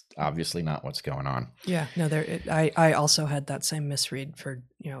 that's obviously not what's going on. Yeah, no, I also had that same misread for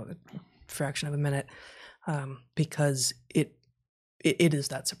a fraction of a minute, because it is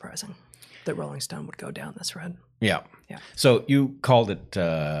that surprising that Rolling Stone would go down this road. Yeah. Yeah. So you called it.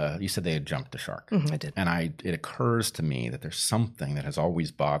 You said they had jumped the shark. I did. And it occurs to me that there's something that has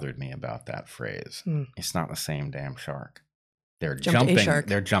always bothered me about that phrase. It's not the same damn shark. They're jumping a shark.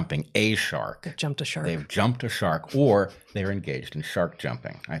 They're jumping a shark. They've jumped a shark. They've jumped a shark, or they're engaged in shark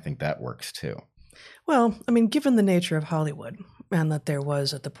jumping. I think that works too. Well, I mean, given the nature of Hollywood, and that there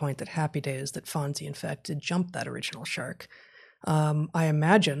was at the point that Happy Days that Fonzie, in fact, did jump that original shark, I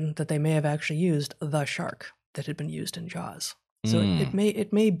imagine that they may have actually used the shark that had been used in Jaws. So it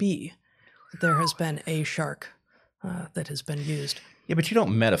may be that there has been a shark that has been used. Yeah, but you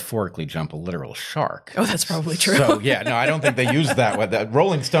don't metaphorically jump a literal shark. Oh, that's probably true. So, yeah, no, I don't think they used that. That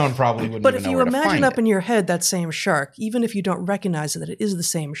Rolling Stone probably wouldn't but even if know you where to imagine find up it. in your head that same shark, even if you don't recognize that it is the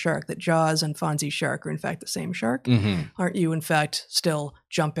same shark, that Jaws and Fonzie's shark are in fact the same shark, aren't you in fact still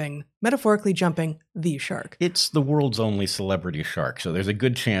metaphorically jumping the shark? It's the world's only celebrity shark. So there's a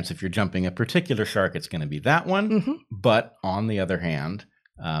good chance if you're jumping a particular shark, it's going to be that one. But on the other hand,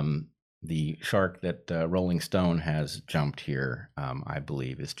 the shark that Rolling Stone has jumped here, I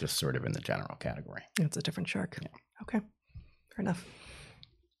believe, is just sort of in the general category. It's a different shark. Yeah. Okay, fair enough.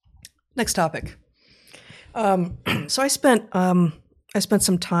 Next topic. So I spent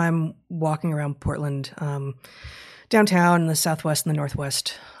some time walking around Portland, downtown, in the Southwest and the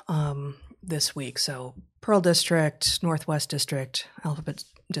Northwest this week. So Pearl District, Northwest District, Alphabet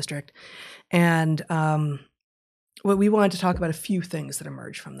District, and well, we wanted to talk about a few things that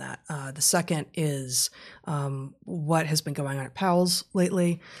emerged from that. The second is what has been going on at Powell's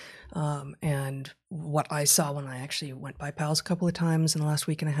lately, and what I saw when I actually went by Powell's a couple of times in the last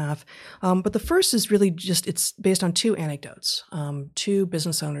week and a half. But the first is really it's based on two anecdotes, two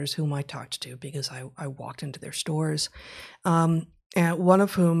business owners whom I talked to because I walked into their stores. And one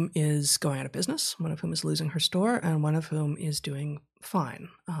of whom is going out of business, one of whom is losing her store, and one of whom is doing fine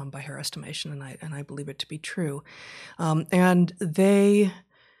by her estimation, and I believe it to be true. And I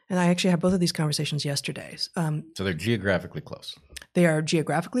actually had both of these conversations yesterday. So they're geographically close. They are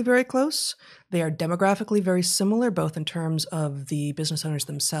geographically very close. They are demographically very similar, both in terms of the business owners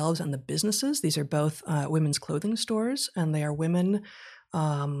themselves and the businesses. These are both women's clothing stores, and they are women.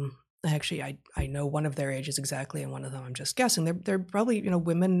 Actually, I know one of their ages exactly, and one of them I'm just guessing. They're probably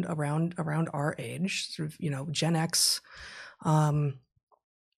women around our age, sort of Gen X, and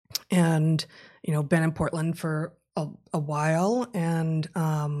been in Portland for a while, and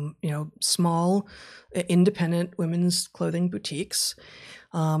small independent women's clothing boutiques.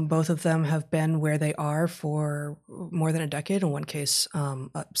 Both of them have been where they are for more than a decade. In one case,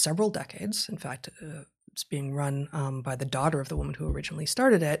 several decades. In fact. It's being run by the daughter of the woman who originally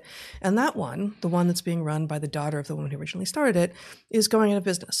started it. And that one, the one that's being run by the daughter of the woman who originally started it, is going out of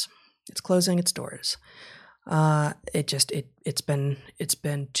business. It's closing its doors. It's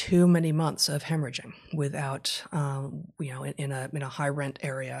been too many months of hemorrhaging without, in a high rent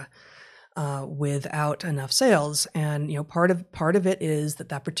area, without enough sales. And, part of it is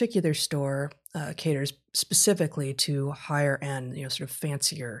that particular store caters specifically to higher end, sort of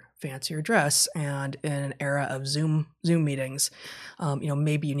fancier dress. And in an era of Zoom meetings,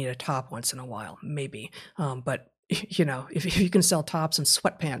 maybe you need a top once in a while, maybe. But if you can sell tops and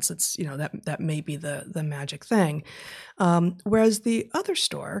sweatpants, it's, that may be the magic thing. Whereas the other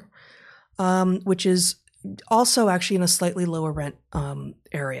store, which is also actually in a slightly lower rent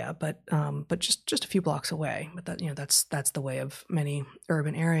area, but just a few blocks away. But that's the way of many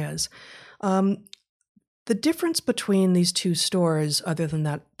urban areas. The difference between these two stores, other than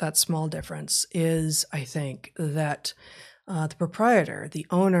that small difference, is I think that the proprietor, the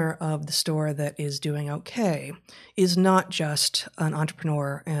owner of the store that is doing okay, is not just an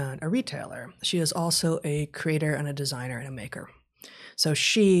entrepreneur and a retailer. She is also a creator and a designer and a maker. So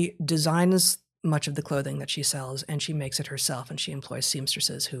she designs much of the clothing that she sells, and she makes it herself, and she employs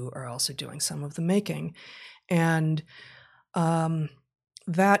seamstresses who are also doing some of the making. And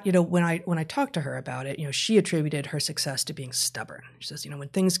that, when I talked to her about it, she attributed her success to being stubborn. She says, when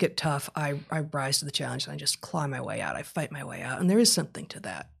things get tough, I rise to the challenge and I just claw my way out. I fight my way out. And there is something to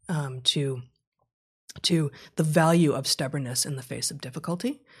that, to the value of stubbornness in the face of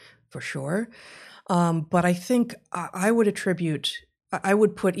difficulty, for sure. But I think I would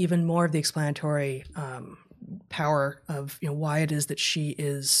put even more of the explanatory power of why it is that she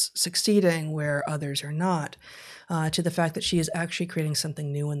is succeeding where others are not, to the fact that she is actually creating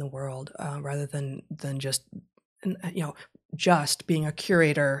something new in the world, rather than just being a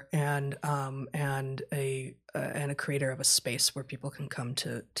curator and a creator of a space where people can come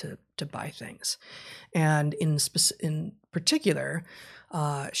to buy things. And in particular,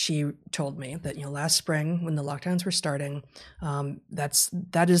 she told me that last spring when the lockdowns were starting,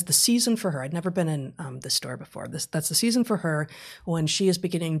 that is the season for her. I'd never been in this store before. That's the season for her when she is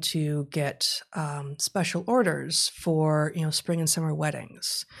beginning to get special orders for spring and summer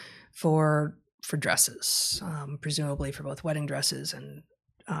weddings, for dresses, presumably for both wedding dresses and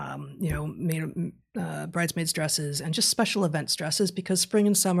bridesmaids dresses and just special events dresses, because spring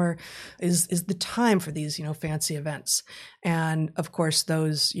and summer is the time for these fancy events. And of course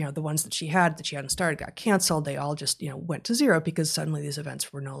those the ones that she hadn't started got canceled. They all just went to zero because suddenly these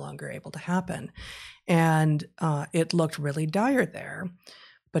events were no longer able to happen, and it looked really dire there.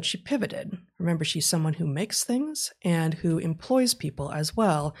 But she pivoted. Remember, she's someone who makes things and who employs people as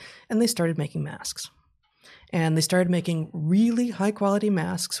well, and they started making masks. And they started making really high quality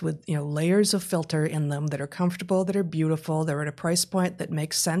masks with layers of filter in them that are comfortable, that are beautiful. They're at a price point that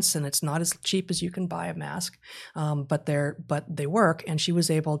makes sense, and it's not as cheap as you can buy a mask, but they work. And she was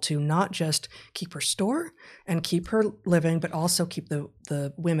able to not just keep her store and keep her living, but also keep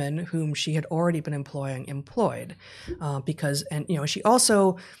the women whom she had already been employing employed, because she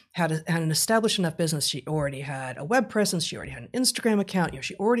also had an established enough business. She already had a web presence. She already had an Instagram account.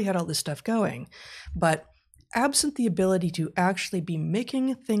 She already had all this stuff going, but absent the ability to actually be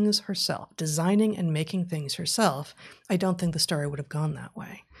making things herself, designing and making things herself, I don't think the story would have gone that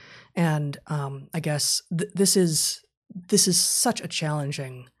way. And I guess this is such a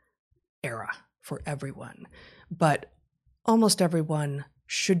challenging era for everyone, but almost everyone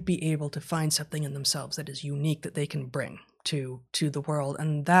should be able to find something in themselves that is unique that they can bring to the world,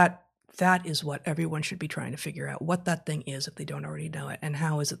 and that is what everyone should be trying to figure out, what that thing is if they don't already know it, and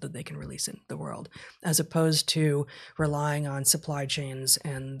how is it that they can release it in the world, as opposed to relying on supply chains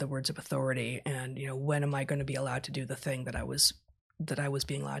and the words of authority and when am I going to be allowed to do the thing that I was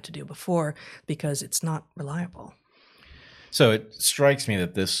being allowed to do before, because it's not reliable. So it strikes me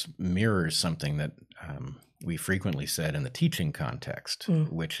that this mirrors something that we frequently said in the teaching context,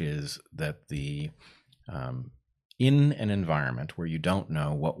 which is that in an environment where you don't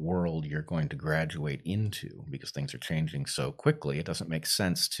know what world you're going to graduate into because things are changing so quickly, it doesn't make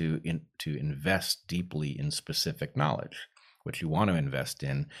sense to invest deeply in specific knowledge. What you want to invest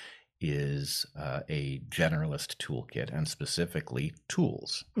in is a generalist toolkit, and specifically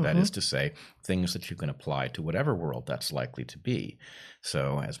tools. That is to say, things that you can apply to whatever world that's likely to be.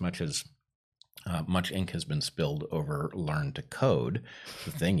 So as much as much ink has been spilled over learn to code,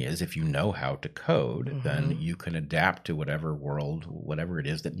 the thing is, if you know how to code, then you can adapt to whatever world, whatever it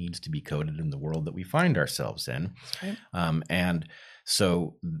is that needs to be coded in the world that we find ourselves in. Right. And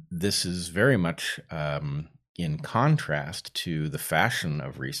so this is very much in contrast to the fashion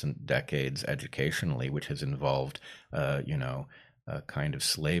of recent decades educationally, which has involved, a kind of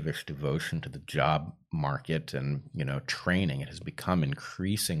slavish devotion to the job market and, training. It has become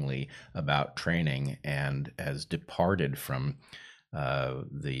increasingly about training and has departed from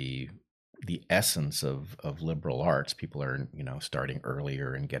the essence of liberal arts. People are, starting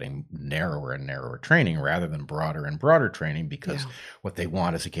earlier and getting narrower and narrower training rather than broader and broader training, because what they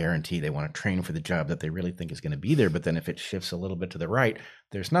want is a guarantee. They want to train for the job that they really think is going to be there. But then if it shifts a little bit to the right,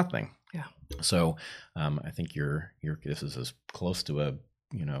 there's nothing. Yeah. So I think this is as close to a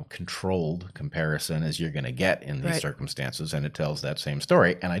controlled comparison as you're going to get in these circumstances, and it tells that same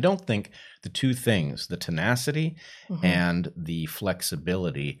story. And I don't think the two things, the tenacity and the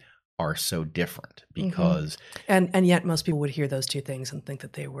flexibility, are so different, because and yet most people would hear those two things and think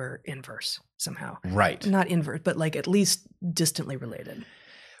that they were inverse somehow. Right. Not inverse, but like at least distantly related.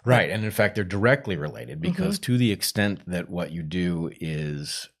 Right. And in fact, they're directly related, because to the extent that what you do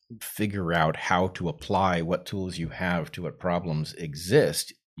is figure out how to apply what tools you have to what problems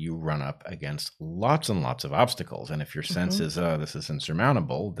exist, you run up against lots and lots of obstacles. And if your sense is, oh, this is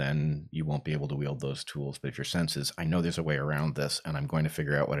insurmountable, then you won't be able to wield those tools. But if your sense is, I know there's a way around this, and I'm going to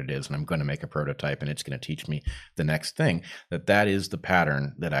figure out what it is, and I'm going to make a prototype, and it's going to teach me the next thing, that is the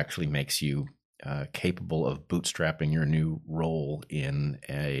pattern that actually makes you capable of bootstrapping your new role in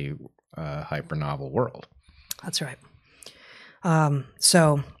a hypernovel world. That's right.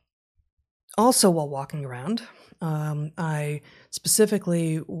 So also while walking around, I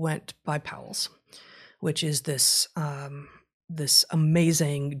specifically went by Powell's, which is this this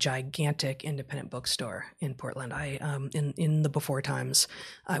amazing, gigantic independent bookstore in Portland. I in the before times,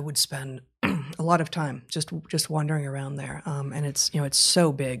 I would spend a lot of time just wandering around there, and it's it's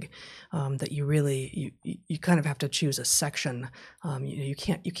so big that you really you kind of have to choose a section. You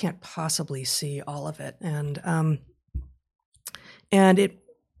can't possibly see all of it, and it.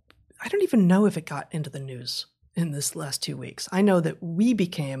 I don't even know if it got into the news in this last 2 weeks. I know that we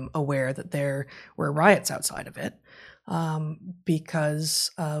became aware that there were riots outside of it because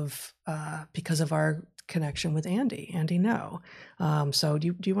of our connection with Andy No. So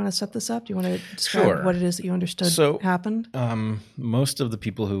do you want to set this up? Do you want to describe what it is that you understood happened? Most of the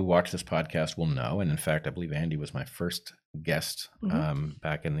people who watch this podcast will know, and in fact, I believe Andy was my first guest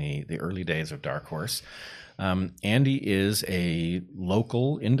back in the early days of Dark Horse. Andy is a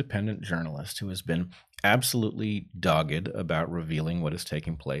local independent journalist who has been absolutely dogged about revealing what is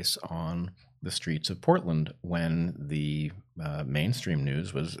taking place on the streets of Portland when the mainstream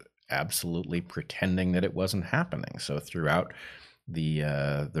news was absolutely pretending that it wasn't happening. So throughout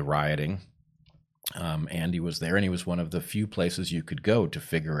the rioting, Andy was there, and he was one of the few places you could go to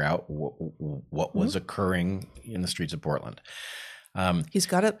figure out what was occurring in the streets of Portland. He's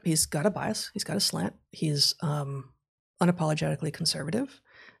got a bias. He's got a slant. He's unapologetically conservative,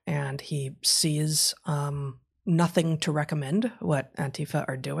 and he sees nothing to recommend what Antifa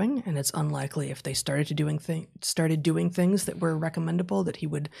are doing. And it's unlikely if they started doing things that were recommendable that he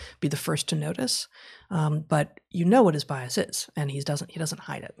would be the first to notice. But you know what his bias is, and he doesn't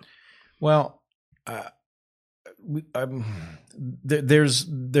hide it. Well,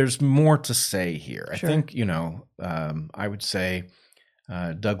 there's more to say here. Sure. I think I would say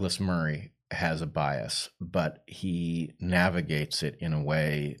Douglas Murray has a bias, but he navigates it in a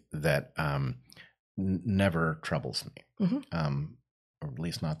way that never troubles me, or at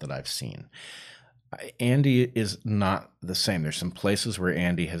least not that I've seen. Andy is not the same. There's some places where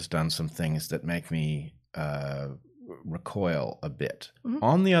Andy has done some things that make me recoil a bit.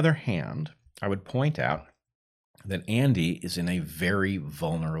 On the other hand, I would point out that Andy is in a very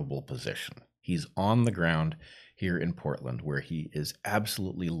vulnerable position. He's on the ground here in Portland, where he is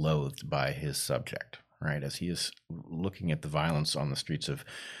absolutely loathed by his subject, right? As he is looking at the violence on the streets of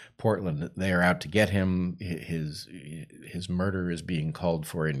Portland, they are out to get him. His murder is being called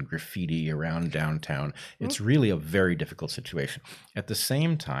for in graffiti around downtown. It's really a very difficult situation. At the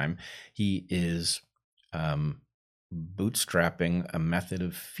same time, he is bootstrapping a method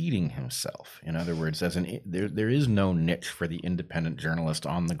of feeding himself. In other words, there is no niche for the independent journalist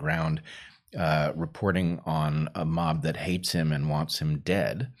on the ground reporting on a mob that hates him and wants him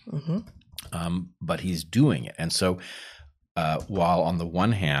dead, but he's doing it. And so while on the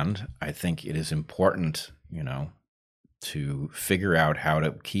one hand, I think it is important, to figure out how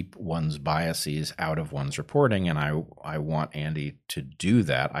to keep one's biases out of one's reporting, and I want Andy to do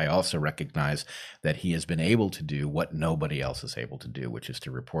that. I also recognize that he has been able to do what nobody else is able to do, which is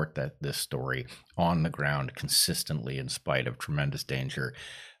to report this story on the ground consistently in spite of tremendous danger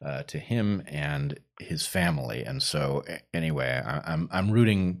to him and his family. And so anyway, I'm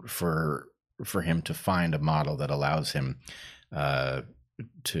rooting for him to find a model that allows him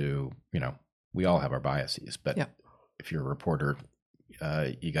to, we all have our biases, but if you're a reporter,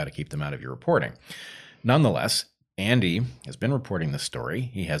 you got to keep them out of your reporting. Nonetheless, Andy has been reporting this story.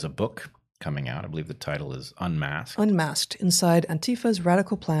 He has a book coming out. I believe the title is Unmasked. Unmasked, Inside Antifa's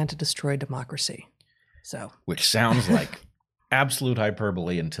Radical Plan to Destroy Democracy. Which sounds like absolute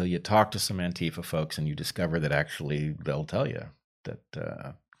hyperbole until you talk to some Antifa folks and you discover that actually they'll tell you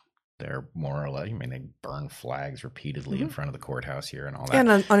that they're more or less, they burn flags repeatedly in front of the courthouse here and all that.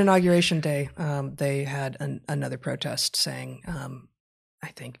 And on Inauguration Day, they had another protest saying, I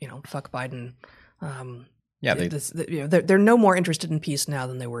think, fuck Biden. They're no more interested in peace now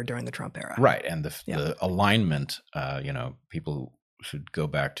than they were during the Trump era. Right. And the alignment, people should go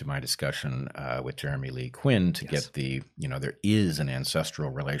back to my discussion with Jeremy Lee Quinn to get the, there is an ancestral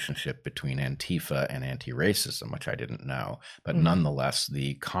relationship between Antifa and anti-racism, which I didn't know. But nonetheless,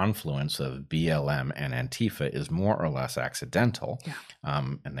 the confluence of BLM and Antifa is more or less accidental. Yeah.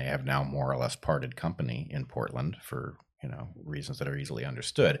 And they have now more or less parted company in Portland for, reasons that are easily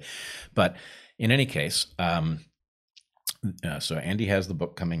understood. But in any case, so Andy has the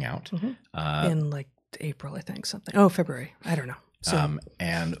book coming out. In like April, I think, something. Oh, February. I don't know. So.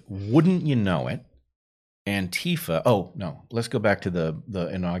 And wouldn't you know it, Antifa, let's go back to the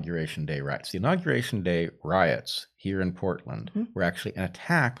Inauguration Day riots. The Inauguration Day riots here in Portland were actually an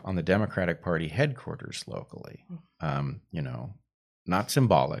attack on the Democratic Party headquarters locally. Not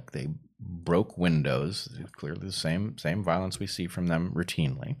symbolic. They broke windows, clearly the same violence we see from them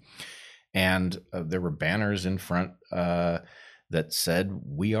routinely. And there were banners in front that said,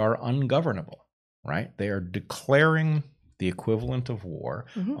 "We are ungovernable," right? They are declaring the equivalent of war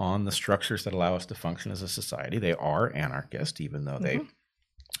on the structures that allow us to function as a society. They are anarchist, even though they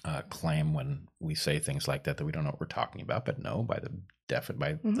claim when we say things like that we don't know what we're talking about. But no, by the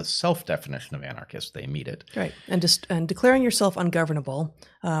self-definition of anarchist, they meet it. Right. And declaring yourself ungovernable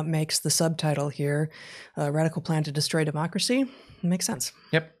makes the subtitle here, Radical Plan to Destroy Democracy. Makes sense.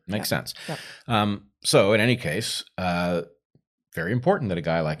 Yep. Makes sense. Yep. So in any case, very important that a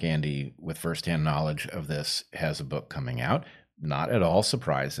guy like Andy with firsthand knowledge of this has a book coming out. Not at all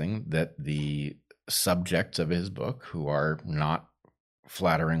surprising that the subjects of his book, who are not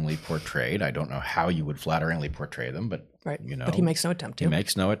flatteringly portrayed, I don't know how you would flatteringly portray them, but but he makes no attempt to. He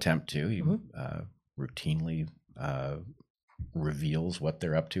makes no attempt to. He routinely reveals what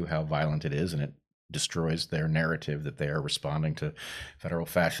they're up to, how violent it is, and it destroys their narrative that they are responding to federal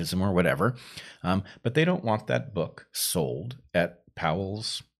fascism or whatever. But they don't want that book sold at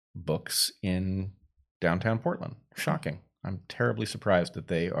Powell's Books in downtown Portland. Shocking. I'm terribly surprised that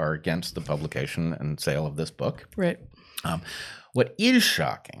they are against the publication and sale of this book. Right. What is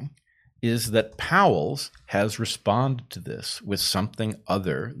shocking is that Powell's has responded to this with something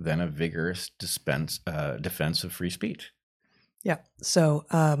other than a vigorous defense of free speech. Yeah. So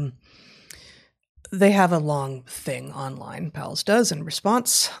they have a long thing online, Powell's does, in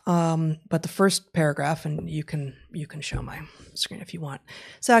response. But the first paragraph, and you can show my screen if you want.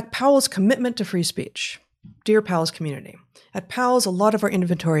 Zach, Powell's commitment to free speech. Dear Powell's community, at Powell's, a lot of our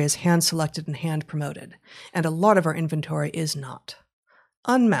inventory is hand-selected and hand-promoted, and a lot of our inventory is not.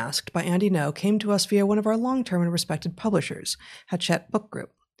 Unmasked by Andy No came to us via one of our long-term and respected publishers, Hachette Book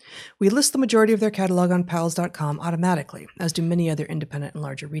Group. We list the majority of their catalog on Powells.com automatically, as do many other independent and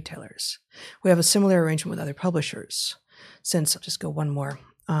larger retailers. We have a similar arrangement with other publishers. I'll just go one more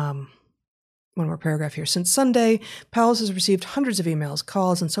paragraph here. Since Sunday, Powell's has received hundreds of emails,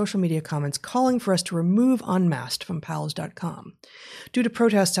 calls, and social media comments calling for us to remove Unmasked from Powells.com. Due to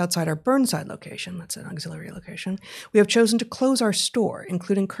protests outside our Burnside location, that's an auxiliary location, we have chosen to close our store,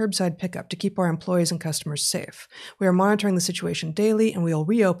 including curbside pickup, to keep our employees and customers safe. We are monitoring the situation daily, and we will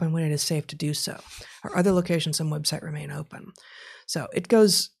reopen when it is safe to do so. Our other locations and website remain open. So it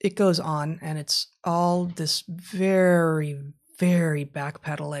goes on, and it's all this very, very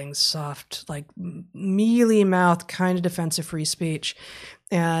backpedaling, soft, like mealy mouth kind of defense of free speech.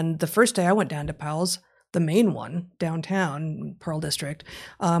 And the first day I went down to Powell's, the main one downtown, Pearl District,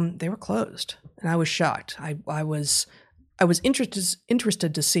 they were closed, and I was shocked. I was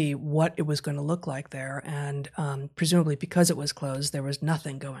interested to see what it was going to look like there, and presumably because it was closed, there was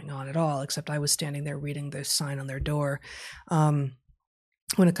nothing going on at all, except I was standing there reading the sign on their door.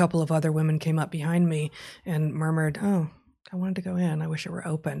 When a couple of other women came up behind me and murmured, "Oh, I wanted to go in. I wish it were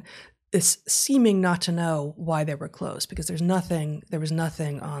open," this seeming not to know why they were closed, because there was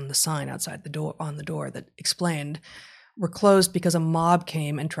nothing on the sign outside the door that explained we're closed because a mob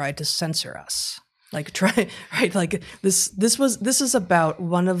came and tried to censor us. This is about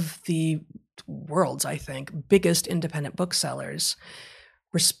one of the world's, I think, biggest independent booksellers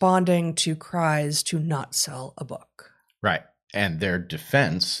responding to cries to not sell a book. Right. And their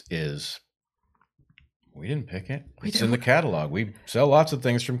defense is, we didn't pick it. It's in the catalog. We sell lots of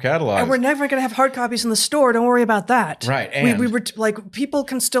things from catalogs. And we're never going to have hard copies in the store. Don't worry about that. Right. And we were people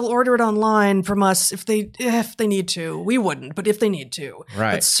can still order it online from us if they need to. We wouldn't, but if they need to.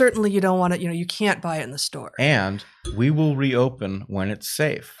 Right. But certainly you don't want it, you can't buy it in the store. And we will reopen when it's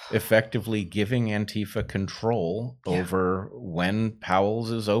safe, effectively giving Antifa control over when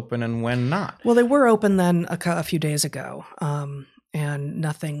Powell's is open and when not. Well, they were open then a few days ago. And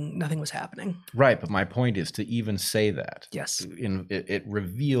nothing was happening. Right, but my point is to even say that. Yes. It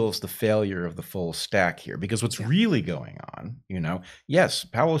reveals the failure of the full stack here, because what's really going on, yes,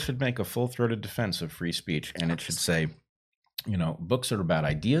 Powell should make a full-throated defense of free speech, and it should say, books are about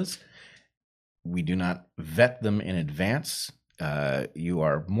ideas. We do not vet them in advance. You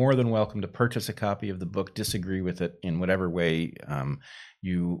are more than welcome to purchase a copy of the book, disagree with it in whatever way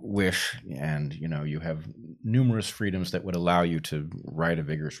you wish, and you have numerous freedoms that would allow you to write a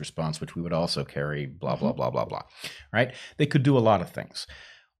vigorous response, which we would also carry, blah, blah, blah, blah, blah, right? They could do a lot of things.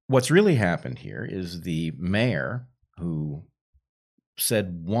 What's really happened here is the mayor, who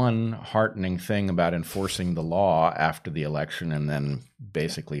said one heartening thing about enforcing the law after the election, and then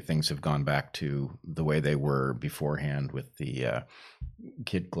basically things have gone back to the way they were beforehand with the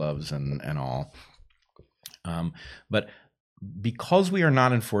kid gloves and all. But because we are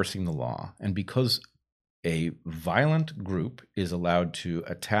not enforcing the law, and because a violent group is allowed to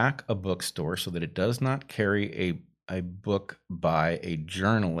attack a bookstore so that it does not carry a book by a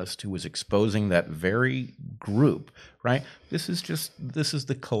journalist who was exposing that very group, right? This is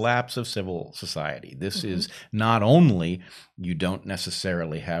the collapse of civil society. This is not only you don't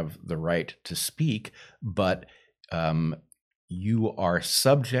necessarily have the right to speak, but you are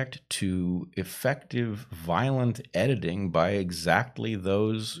subject to effective violent editing by exactly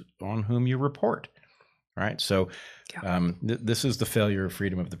those on whom you report, right? So this is the failure of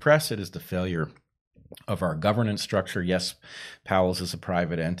freedom of the press. It is the failure of our governance structure. Yes, Powell's is a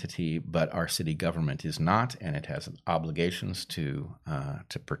private entity, but our city government is not, and it has obligations to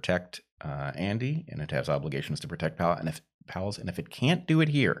protect Andy, and it has obligations to protect Powell's. And if it can't do it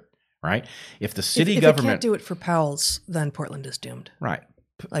here, right? If the city government it can't do it for Powell's, then Portland is doomed. Right.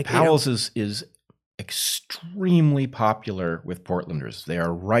 Powell's is extremely popular with Portlanders. They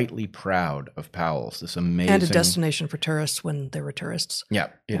are rightly proud of Powell's. This amazing, and a destination for tourists when there were tourists. Yeah,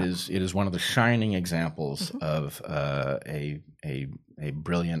 it is one of the shining examples of a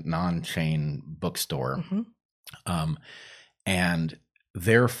brilliant non-chain bookstore, and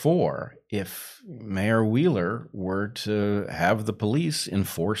therefore, if Mayor Wheeler were to have the police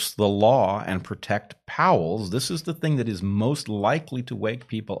enforce the law and protect Powell's, this is the thing that is most likely to wake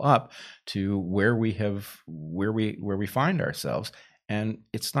people up to where we find ourselves, and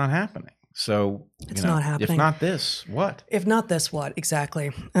it's not happening. So it's not happening. If not this, what? If not this, what?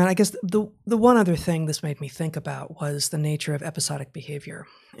 Exactly. And I guess the one other thing this made me think about was the nature of episodic behavior.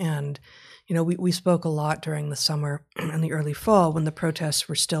 And we spoke a lot during the summer and the early fall when the protests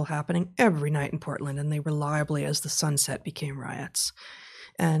were still happening every night in Portland, and they reliably, as the sunset, became riots.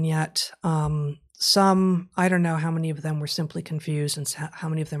 And yet some, I don't know how many of them were simply confused and how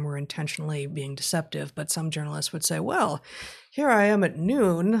many of them were intentionally being deceptive, but some journalists would say, well, here I am at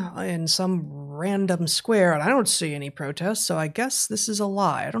noon in some random square, and I don't see any protests, so I guess this is a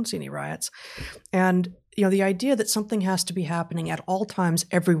lie. I don't see any riots. And the idea that something has to be happening at all times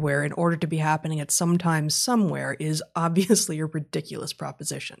everywhere in order to be happening at some time somewhere is obviously a ridiculous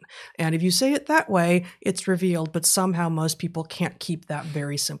proposition. And if you say it that way, it's revealed, but somehow most people can't keep that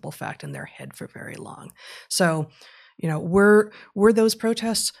very simple fact in their head for very long. So, were those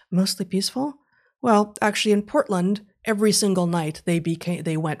protests mostly peaceful? Well, actually in Portland, every single night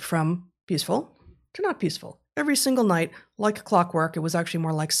they went from peaceful to not peaceful. Every single night, like clockwork. It was actually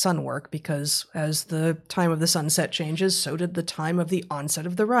more like sun work, because as the time of the sunset changes, so did the time of the onset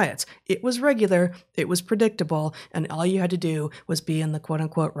of the riots. It was regular, it was predictable, and all you had to do was be in the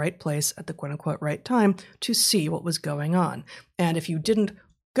quote-unquote right place at the quote-unquote right time to see what was going on. And if you didn't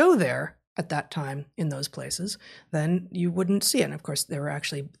go there at that time in those places, then you wouldn't see it. And of course, there were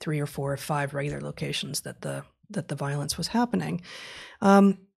actually 3 or 4 or 5 regular locations that the violence was happening.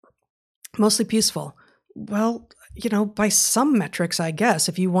 Mostly peaceful. Well, by some metrics, I guess,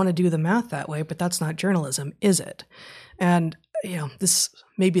 if you want to do the math that way, but that's not journalism, is it? And, this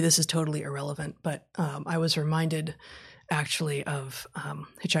is totally irrelevant, but I was reminded actually of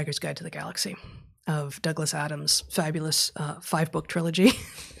Hitchhiker's Guide to the Galaxy, of Douglas Adams' fabulous 5-book trilogy.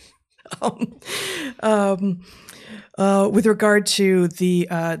 With regard to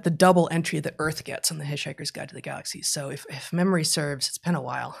the double entry that Earth gets on the Hitchhiker's Guide to the Galaxy. So if memory serves, it's been a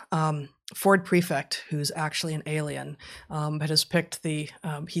while. Ford Prefect, who's actually an alien, has picked the,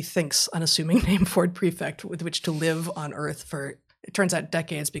 he thinks, unassuming name Ford Prefect with which to live on Earth for, it turns out,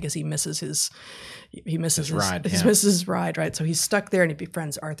 decades, because he misses his ride, right? So he's stuck there, and he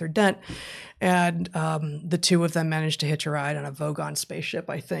befriends Arthur Dent, and the two of them manage to hitch a ride on a Vogon spaceship,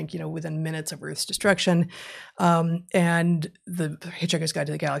 I think, within minutes of Earth's destruction. And the Hitchhiker's Guide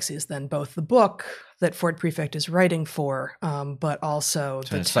to the Galaxy is then both the book that Ford Prefect is writing for, but also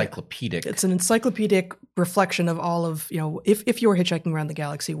it's encyclopedic. It's an encyclopedic reflection of all of, if you were hitchhiking around the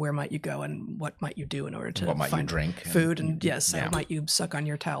galaxy, where might you go and what might you do in order to find drink food and how might you suck on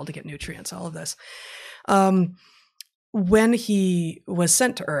your towel to get nutrients, all of this. When he was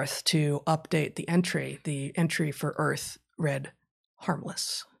sent to Earth to update the entry for Earth read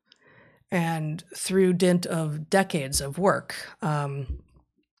harmless. And through dint of decades of work,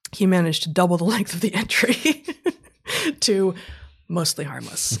 he managed to double the length of the entry to mostly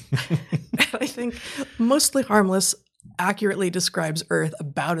harmless. And I think mostly harmless accurately describes Earth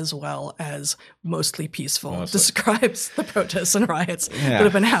about as well as mostly peaceful describes the protests and riots that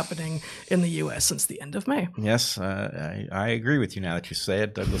have been happening in the U.S. since the end of May. Yes, I agree with you now that you say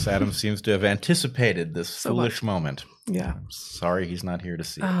it. Douglas Adams seems to have anticipated this foolish moment. Yeah. I'm sorry he's not here to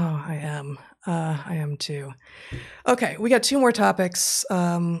see it. Oh, I am. I am too. Okay, we got two more topics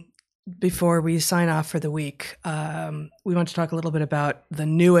before we sign off for the week. We want to talk a little bit about the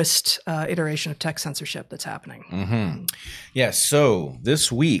newest iteration of tech censorship that's happening. Mm-hmm. Yes, so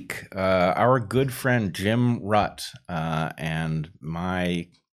this week, our good friend Jim Rutt and my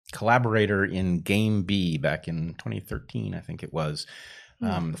collaborator in Game B back in 2013, I think it was.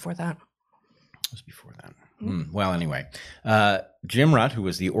 Before that. It was before that. Well, anyway, Jim Rutt, who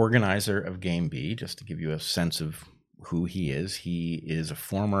was the organizer of Game B, just to give you a sense of who he is a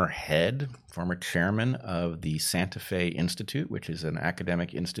former chairman of the Santa Fe Institute, which is an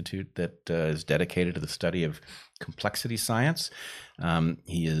academic institute that is dedicated to the study of complexity science.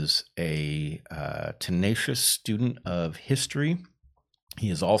 He is a tenacious student of history. He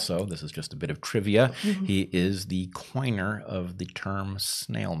is also, this is just a bit of trivia, he is the coiner of the term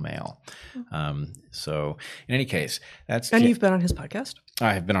snail mail. So in any case, that's... And you've been on his podcast?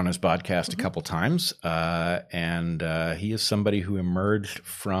 I have been on his podcast a couple times, and he is somebody who emerged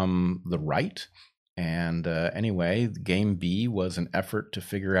from the right. And anyway, Game B was an effort to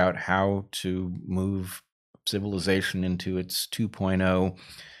figure out how to move civilization into its 2.0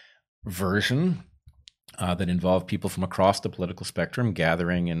 version. That involved people from across the political spectrum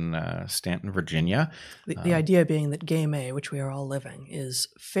gathering in Stanton, Virginia. The idea being that Game A, which we are all living, is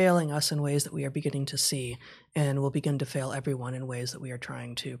failing us in ways that we are beginning to see and will begin to fail everyone in ways that we are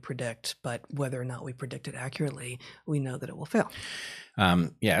trying to predict. But whether or not we predict it accurately, we know that it will fail.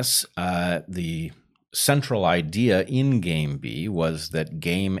 Yes. The central idea in Game B was that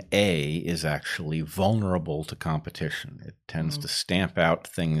Game A is actually vulnerable to competition. It tends to stamp out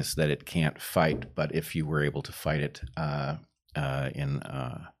things that it can't fight, but if you were able to fight it on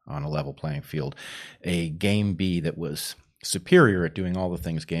a level playing field, a Game B that was superior at doing all the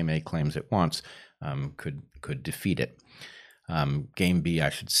things Game A claims it wants could defeat it. Game B, I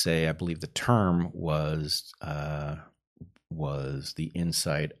should say, I believe the term was the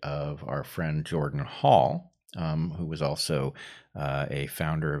insight of our friend Jordan Hall, who was also a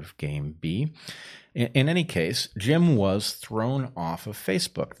founder of Game B. In any case, Jim was thrown off of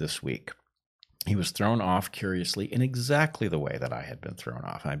Facebook this week. He was thrown off, curiously, in exactly the way that I had been thrown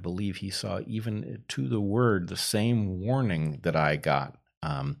off. I believe he saw, even to the word, the same warning that I got,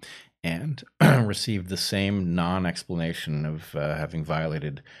 and received the same non-explanation of having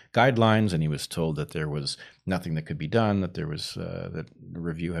violated guidelines, and he was told that there was nothing that could be done, that there was that the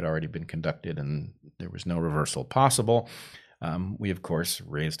review had already been conducted, and there was no reversal possible. We, of course,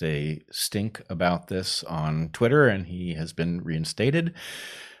 raised a stink about this on Twitter, and he has been reinstated.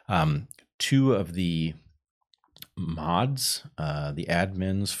 Two of the mods, the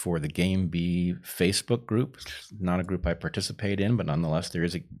admins for the Game B Facebook group, not a group I participate in, but nonetheless, there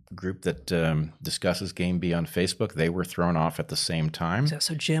is a group that discusses Game B on Facebook. They were thrown off at the same time.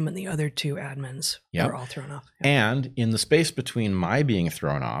 So Jim and the other two admins were all thrown off. Yep. And in the space between my being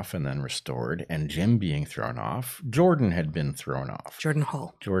thrown off and then restored and Jim being thrown off, Jordan had been thrown off. Jordan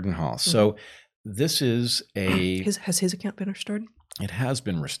Hall. Mm-hmm. So this is Has his account been restored? It has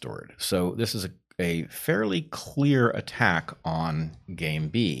been restored. So this is a fairly clear attack on Game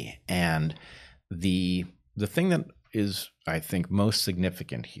B. And the thing that is, I think, most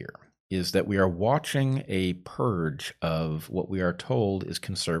significant here is that we are watching a purge of what we are told is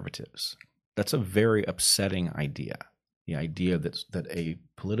conservatives. That's a very upsetting idea. The idea that a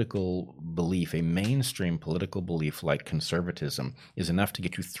political belief, a mainstream political belief like conservatism, is enough to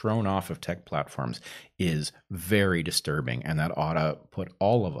get you thrown off of tech platforms is very disturbing, and that ought to put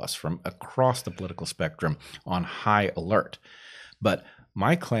all of us from across the political spectrum on high alert. But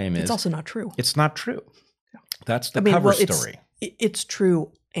my claim is... It's also not true. It's not true. That's the cover story. It's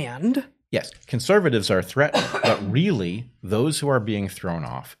true, and... Yes, conservatives are threatened, but really, those who are being thrown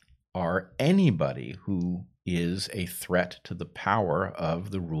off are anybody who is a threat to the power of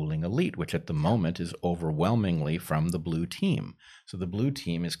the ruling elite, which at the moment is overwhelmingly from the blue team. So the blue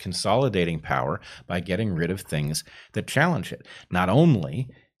team is consolidating power by getting rid of things that challenge it. Not only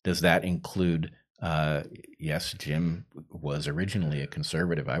does that include, yes, Jim was originally a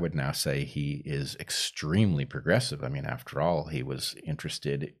conservative. I would now say he is extremely progressive. I mean, after all, he was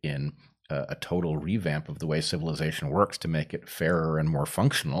interested in a total revamp of the way civilization works to make it fairer and more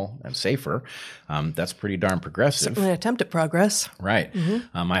functional and safer, that's pretty darn progressive. Certainly an attempt at progress. Right.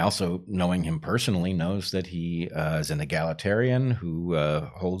 I also, knowing him personally, knows that he is an egalitarian who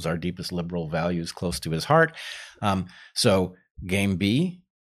holds our deepest liberal values close to his heart. So Game B,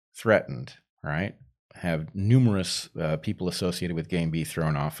 threatened, right? Have numerous people associated with Game B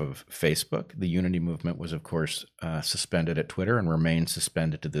thrown off of Facebook. The Unity movement was, of course, suspended at Twitter and remains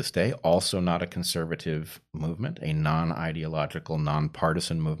suspended to this day. Also not a conservative movement, a non-ideological,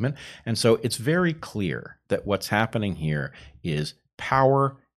 non-partisan movement. And so it's very clear that what's happening here is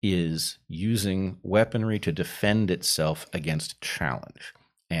power is using weaponry to defend itself against challenge.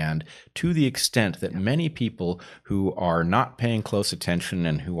 And to the extent that many people who are not paying close attention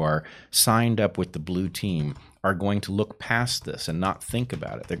and who are signed up with the blue team are going to look past this and not think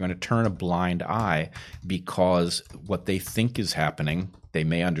about it. They're going to turn a blind eye because what they think is happening, they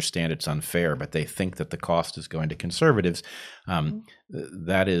may understand it's unfair, but they think that the cost is going to conservatives.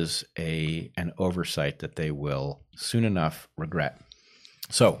 That is an oversight that they will soon enough regret.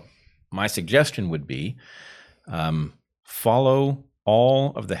 So my suggestion would be follow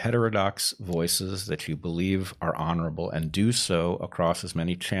all of the heterodox voices that you believe are honorable, and do so across as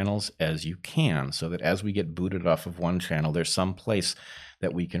many channels as you can, so that as we get booted off of one channel, there's some place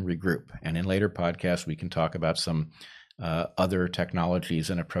that we can regroup. And in later podcasts, we can talk about some other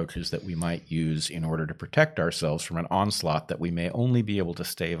technologies and approaches that we might use in order to protect ourselves from an onslaught that we may only be able to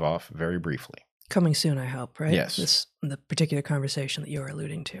stave off very briefly. Coming soon, I hope, right? Yes. The particular conversation that you are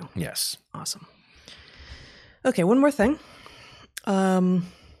alluding to. Yes. Awesome. Okay, one more thing. Go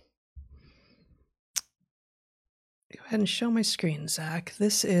ahead and show my screen, Zach.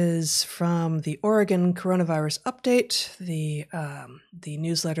 This is from the Oregon Coronavirus Update, the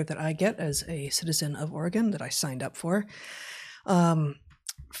newsletter that I get as a citizen of Oregon that I signed up for,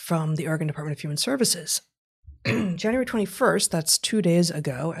 from the Oregon Department of Human Services. January 21st, that's 2 days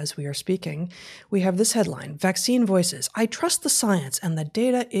ago as we are speaking, we have this headline, Vaccine Voices. I trust the science and the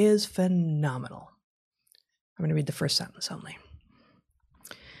data is phenomenal. I'm going to read the first sentence only.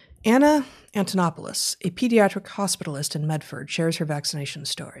 Anna Antonopoulos, a pediatric hospitalist in Medford, shares her vaccination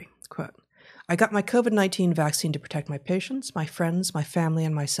story. Quote, I got my COVID-19 vaccine to protect my patients, my friends, my family,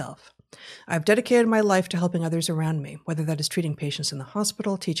 and myself. I've dedicated my life to helping others around me, whether that is treating patients in the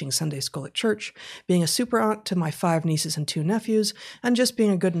hospital, teaching Sunday school at church, being a super aunt to my 5 nieces and 2 nephews, and just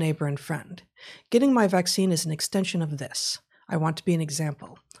being a good neighbor and friend. Getting my vaccine is an extension of this. I want to be an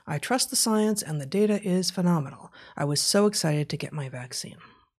example. I trust the science and the data is phenomenal. I was so excited to get my vaccine.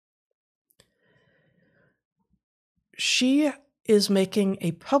 She is making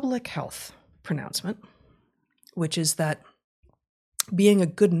a public health pronouncement, which is that being a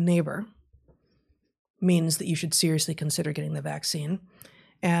good neighbor means that you should seriously consider getting the vaccine,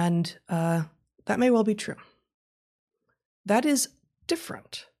 and that may well be true. That is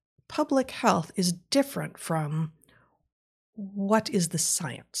different. Public health is different from what is the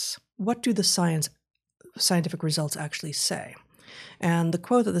science? What do the scientific results actually say? And the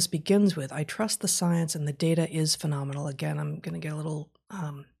quote that this begins with, I trust the science and the data is phenomenal. Again, I'm going to get a little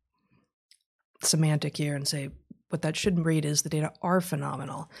semantic here and say what that should read is the data are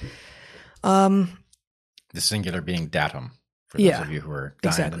phenomenal. The singular being datum, for those of you who are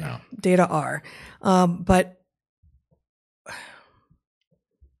dying to know. Data are. But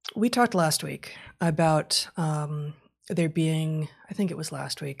we talked last week about there being, I think it was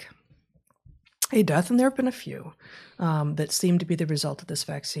last week, a death, and there have been a few that seem to be the result of this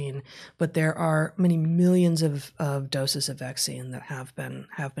vaccine. But there are many millions of doses of vaccine that have been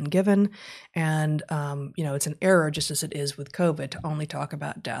given, and it's an error, just as it is with COVID, to only talk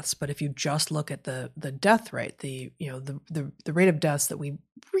about deaths. But if you just look at the death rate, the rate of deaths that we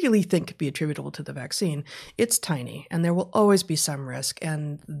really think could be attributable to the vaccine, it's tiny, and there will always be some risk.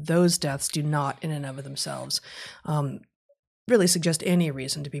 And those deaths do not, in and of themselves, really suggest any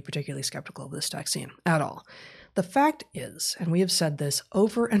reason to be particularly skeptical of this vaccine at all. The fact is, and we have said this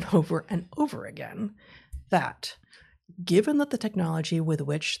over and over and over again, that given that the technology with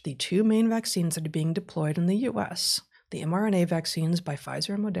which the 2 main vaccines that are being deployed in the U.S., the mRNA vaccines by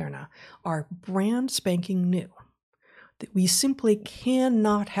Pfizer and Moderna, are brand spanking new, that we simply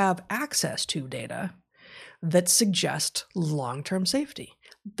cannot have access to data that suggest long-term safety.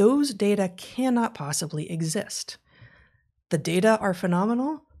 Those data cannot possibly exist. The data are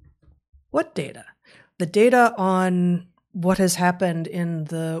phenomenal. What data? The data on what has happened in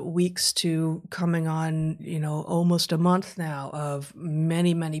the weeks to coming on, almost a month now of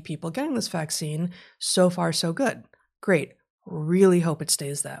many, many people getting this vaccine. So far, so good. Great. Really hope it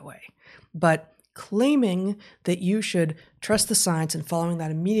stays that way. But claiming that you should trust the science and following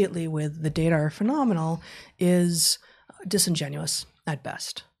that immediately with the data are phenomenal is disingenuous at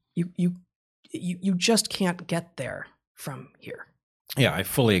best. You just can't get there from here. Yeah, I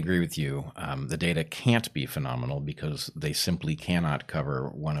fully agree with you. The data can't be phenomenal because they simply cannot cover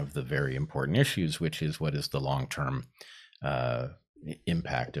one of the very important issues, which is what is the long-term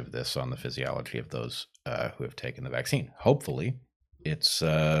impact of this on the physiology of those who have taken the vaccine. Hopefully, it's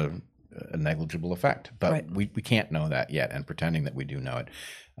a negligible effect, but Right. we can't know that yet, and pretending that we do know it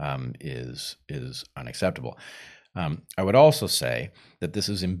is unacceptable. I would also say that this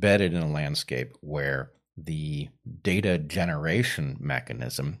is embedded in a landscape where the data generation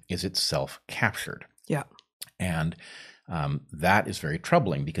mechanism is itself captured. Yeah. And that is very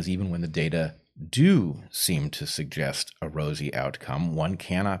troubling because even when the data do seem to suggest a rosy outcome, one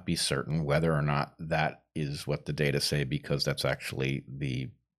cannot be certain whether or not that is what the data say because that's actually the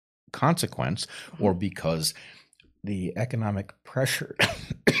consequence, or because the economic pressures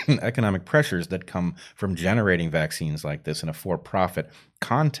that come from generating vaccines like this in a for-profit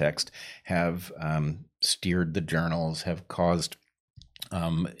context have steered the journals, have caused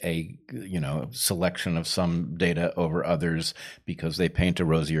a selection of some data over others because they paint a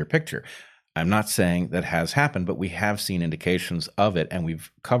rosier picture. I'm not saying that has happened, but we have seen indications of it, and we've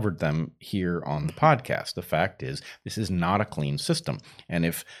covered them here on the podcast. The fact is, this is not a clean system. And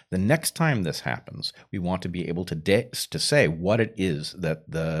if the next time this happens, we want to be able to say what it is that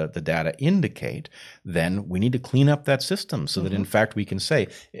the data indicate, then we need to clean up that system so that, in fact, we can say,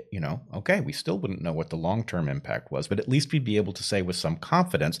 okay, we still wouldn't know what the long-term impact was, but at least we'd be able to say with some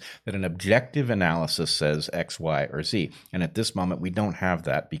confidence that an objective analysis says X, Y, or Z. And at this moment, we don't have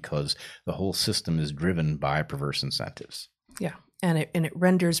that because the whole system is driven by perverse incentives. Yeah, and it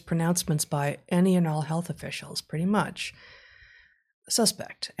renders pronouncements by any and all health officials pretty much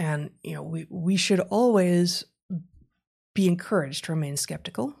suspect. And we should always be encouraged to remain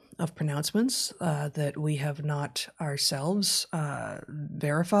skeptical of pronouncements that we have not ourselves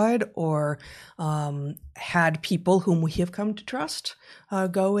verified or had people whom we have come to trust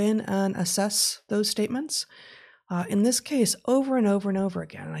go in and assess those statements. In this case, over and over and over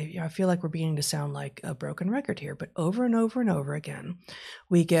again, and I feel like we're beginning to sound like a broken record here, but over and over and over again,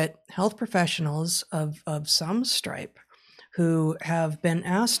 we get health professionals of some stripe who have been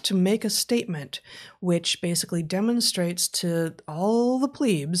asked to make a statement which basically demonstrates to all the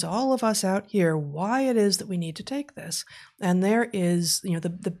plebes, all of us out here, why it is that we need to take this. And there is,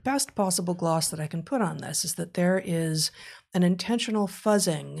 the best possible gloss that I can put on this is that there is an intentional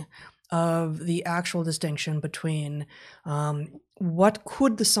fuzzing of the actual distinction between what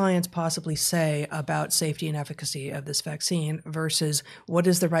could the science possibly say about safety and efficacy of this vaccine versus what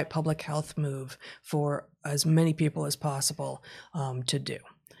is the right public health move for as many people as possible to do.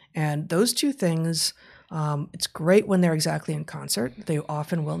 And those two things, it's great when they're exactly in concert. They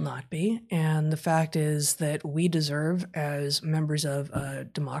often will not be. And the fact is that we deserve, as members of a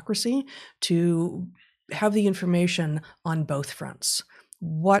democracy, to have the information on both fronts.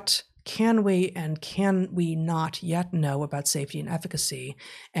 What can we and can we not yet know about safety and efficacy,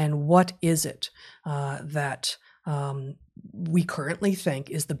 and what is it that we currently think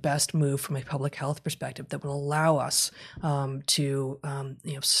is the best move from a public health perspective that will allow us to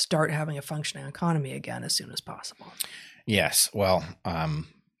start having a functioning economy again as soon as possible? Yes, well,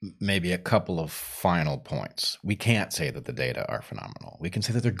 maybe a couple of final points. We can't say that the data are phenomenal. We can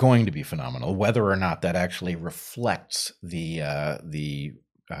say that they're going to be phenomenal, whether or not that actually reflects the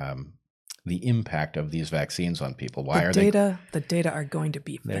impact of these vaccines on people. Why are the data are going to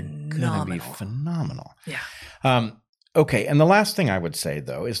be phenomenal. They're going to be phenomenal. Yeah. Okay, and the last thing I would say,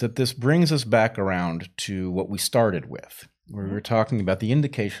 though, is that this brings us back around to what we started with, where we were talking about the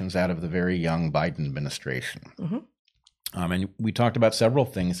indications out of the very young Biden administration. Mm-hmm. And we talked about several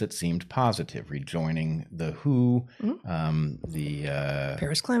things that seemed positive: rejoining the WHO, the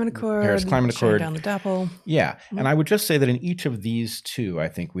Paris Climate Accord, shutting down the DAPL. Yeah, and I would just say that in each of these two, I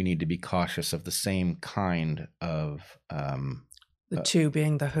think we need to be cautious of the same kind of the two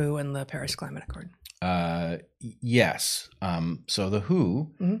being the WHO and the Paris Climate Accord. Yes. So the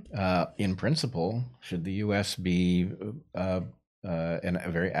WHO, in principle, should the U.S. be and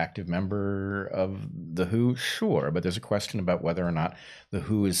a very active member of the WHO? Sure, but there's a question about whether or not the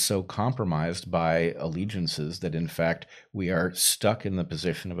WHO is so compromised by allegiances that, in fact, we are stuck in the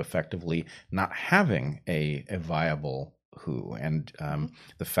position of effectively not having a viable WHO. And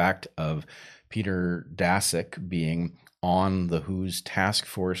the fact of Peter Daszak being on the WHO's task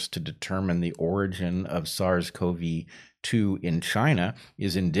force to determine the origin of SARS-CoV-2 to in China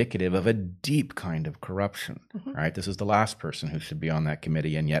is indicative of a deep kind of corruption, right? This is the last person who should be on that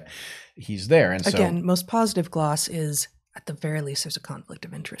committee, and yet he's there. And again, most positive gloss is, at the very least, there's a conflict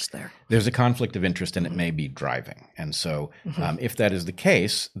of interest there. There's a conflict of interest, and it may be driving. And so if that is the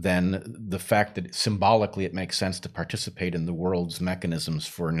case, then the fact that symbolically it makes sense to participate in the world's mechanisms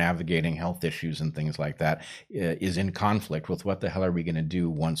for navigating health issues and things like that is in conflict with what the hell are we going to do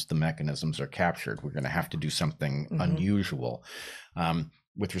once the mechanisms are captured? We're going to have to do something unusual.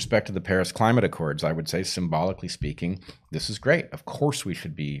 With respect to the Paris Climate Accords, I would say, symbolically speaking, this is great. Of course, we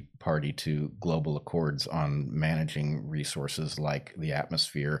should be party to global accords on managing resources like the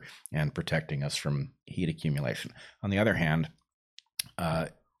atmosphere and protecting us from heat accumulation. On the other hand,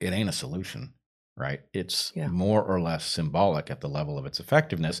 it ain't a solution, right? It's more or less symbolic at the level of its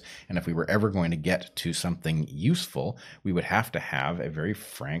effectiveness. And if we were ever going to get to something useful, we would have to have a very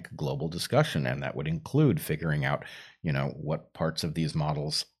frank global discussion. And that would include figuring out, what parts of these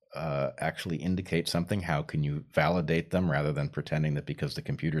models actually indicate something. How can you validate them rather than pretending that because the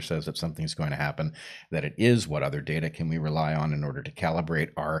computer says that something's going to happen, that it is? What other data can we rely on in order to calibrate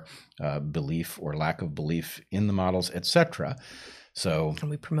our belief or lack of belief in the models, etc.? So,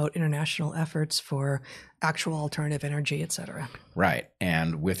 and we promote international efforts for actual alternative energy, et cetera. Right.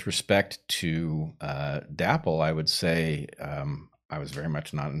 And with respect to DAPL, I would say I was very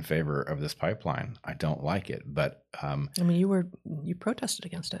much not in favor of this pipeline. I don't like it, but you protested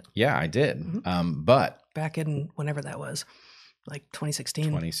against it. Yeah, I did. But back in whenever that was, like 2016.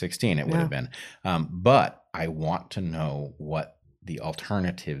 2016, it would have been. But I want to know what the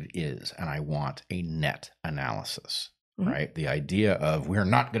alternative is, and I want a net analysis. Right? The idea of we're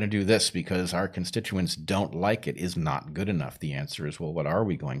not going to do this because our constituents don't like it is not good enough. The answer is, well, what are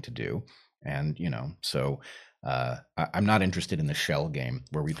we going to do? And, so I'm not interested in the shell game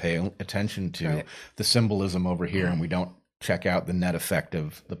where we pay attention to the symbolism over here and we don't check out the net effect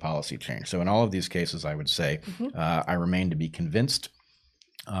of the policy change. So in all of these cases, I would say I remain to be convinced,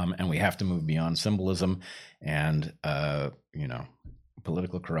 and we have to move beyond symbolism and,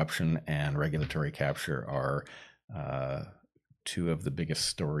 political corruption and regulatory capture are two of the biggest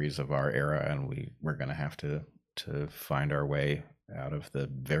stories of our era, and we're going to have to find our way out of the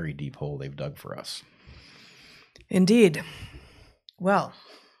very deep hole they've dug for us. Indeed. Well,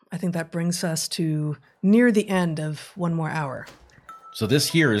 I think that brings us to near the end of one more hour. So this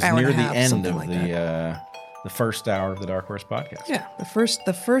here is near the end of like the first hour of the Dark Horse podcast. Yeah,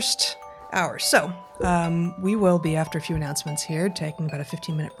 the first hour. So we will be, after a few announcements here, taking about a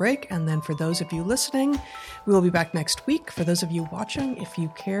 15-minute break. And then for those of you listening, we will be back next week. For those of you watching, if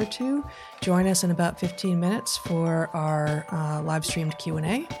you care to, join us in about 15 minutes for our live-streamed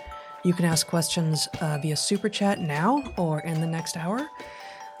Q&A. You can ask questions via Super Chat now or in the next hour.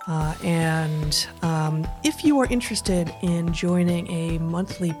 And if you are interested in joining a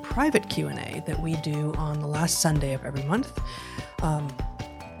monthly private Q&A that we do on the last Sunday of every month,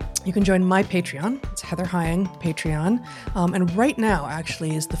 you can join my Patreon. It's Heather Hying Patreon. And right now,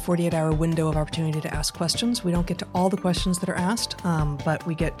 actually, is the 48-hour window of opportunity to ask questions. We don't get to all the questions that are asked, but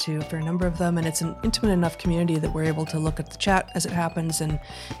we get to a fair number of them. And it's an intimate enough community that we're able to look at the chat as it happens and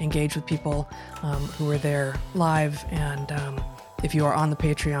engage with people who are there live. And if you are on the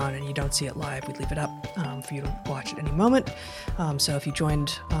Patreon and you don't see it live, we leave it up for you to watch at any moment. So if you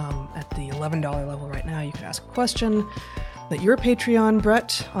joined at the $11 level right now, you could ask a question. That your Patreon,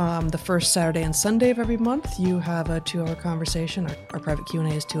 Brett, the first Saturday and Sunday of every month, you have a 2-hour conversation. Our private Q&A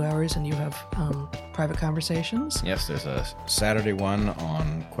is 2 hours, and you have private conversations. Yes, there's a Saturday one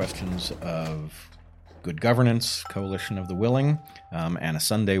on questions of good governance, coalition of the willing, and a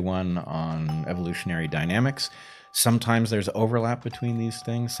Sunday one on evolutionary dynamics. Sometimes there's overlap between these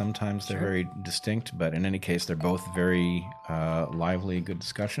things. Sometimes they're very distinct, but in any case, they're both very lively, good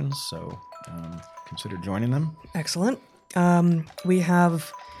discussions. So consider joining them. Excellent. We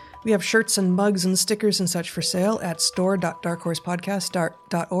have shirts and mugs and stickers and such for sale at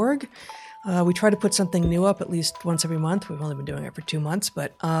store.darkhorsepodcast.org. We try to put something new up at least once every month. We've only been doing it for 2 months,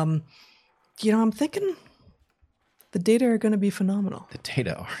 but I'm thinking the data are going to be phenomenal. The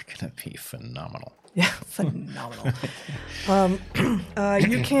data are going to be phenomenal. Yeah, phenomenal.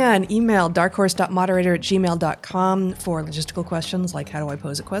 You can email darkhorse.moderator@gmail.com for logistical questions like how do I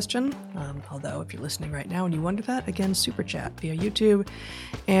pose a question? Although if you're listening right now and you wonder that, again, Super Chat via YouTube.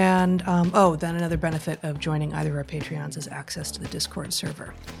 And then another benefit of joining either of our Patreons is access to the Discord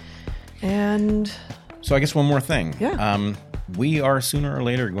server. And so I guess one more thing. Yeah. We are sooner or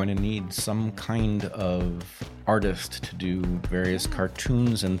later going to need some kind of artist to do various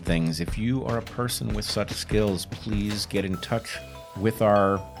cartoons and things. If you are a person with such skills, please get in touch with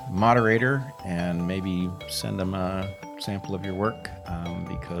our moderator and maybe send them a sample of your work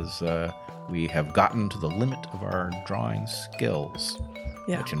because we have gotten to the limit of our drawing skills,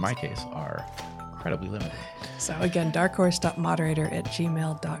 which in my case are incredibly limited. So again,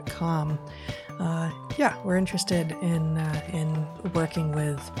 darkhorse.moderator@gmail.com. We're interested in working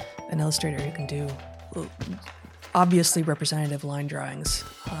with an illustrator who can do obviously representative line drawings.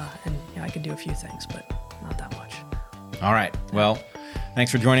 And I can do a few things, but not that much. All right. Well,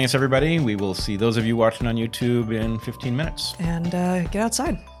 thanks for joining us, everybody. We will see those of you watching on YouTube in 15 minutes. And get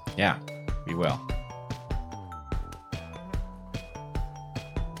outside. Yeah, be well.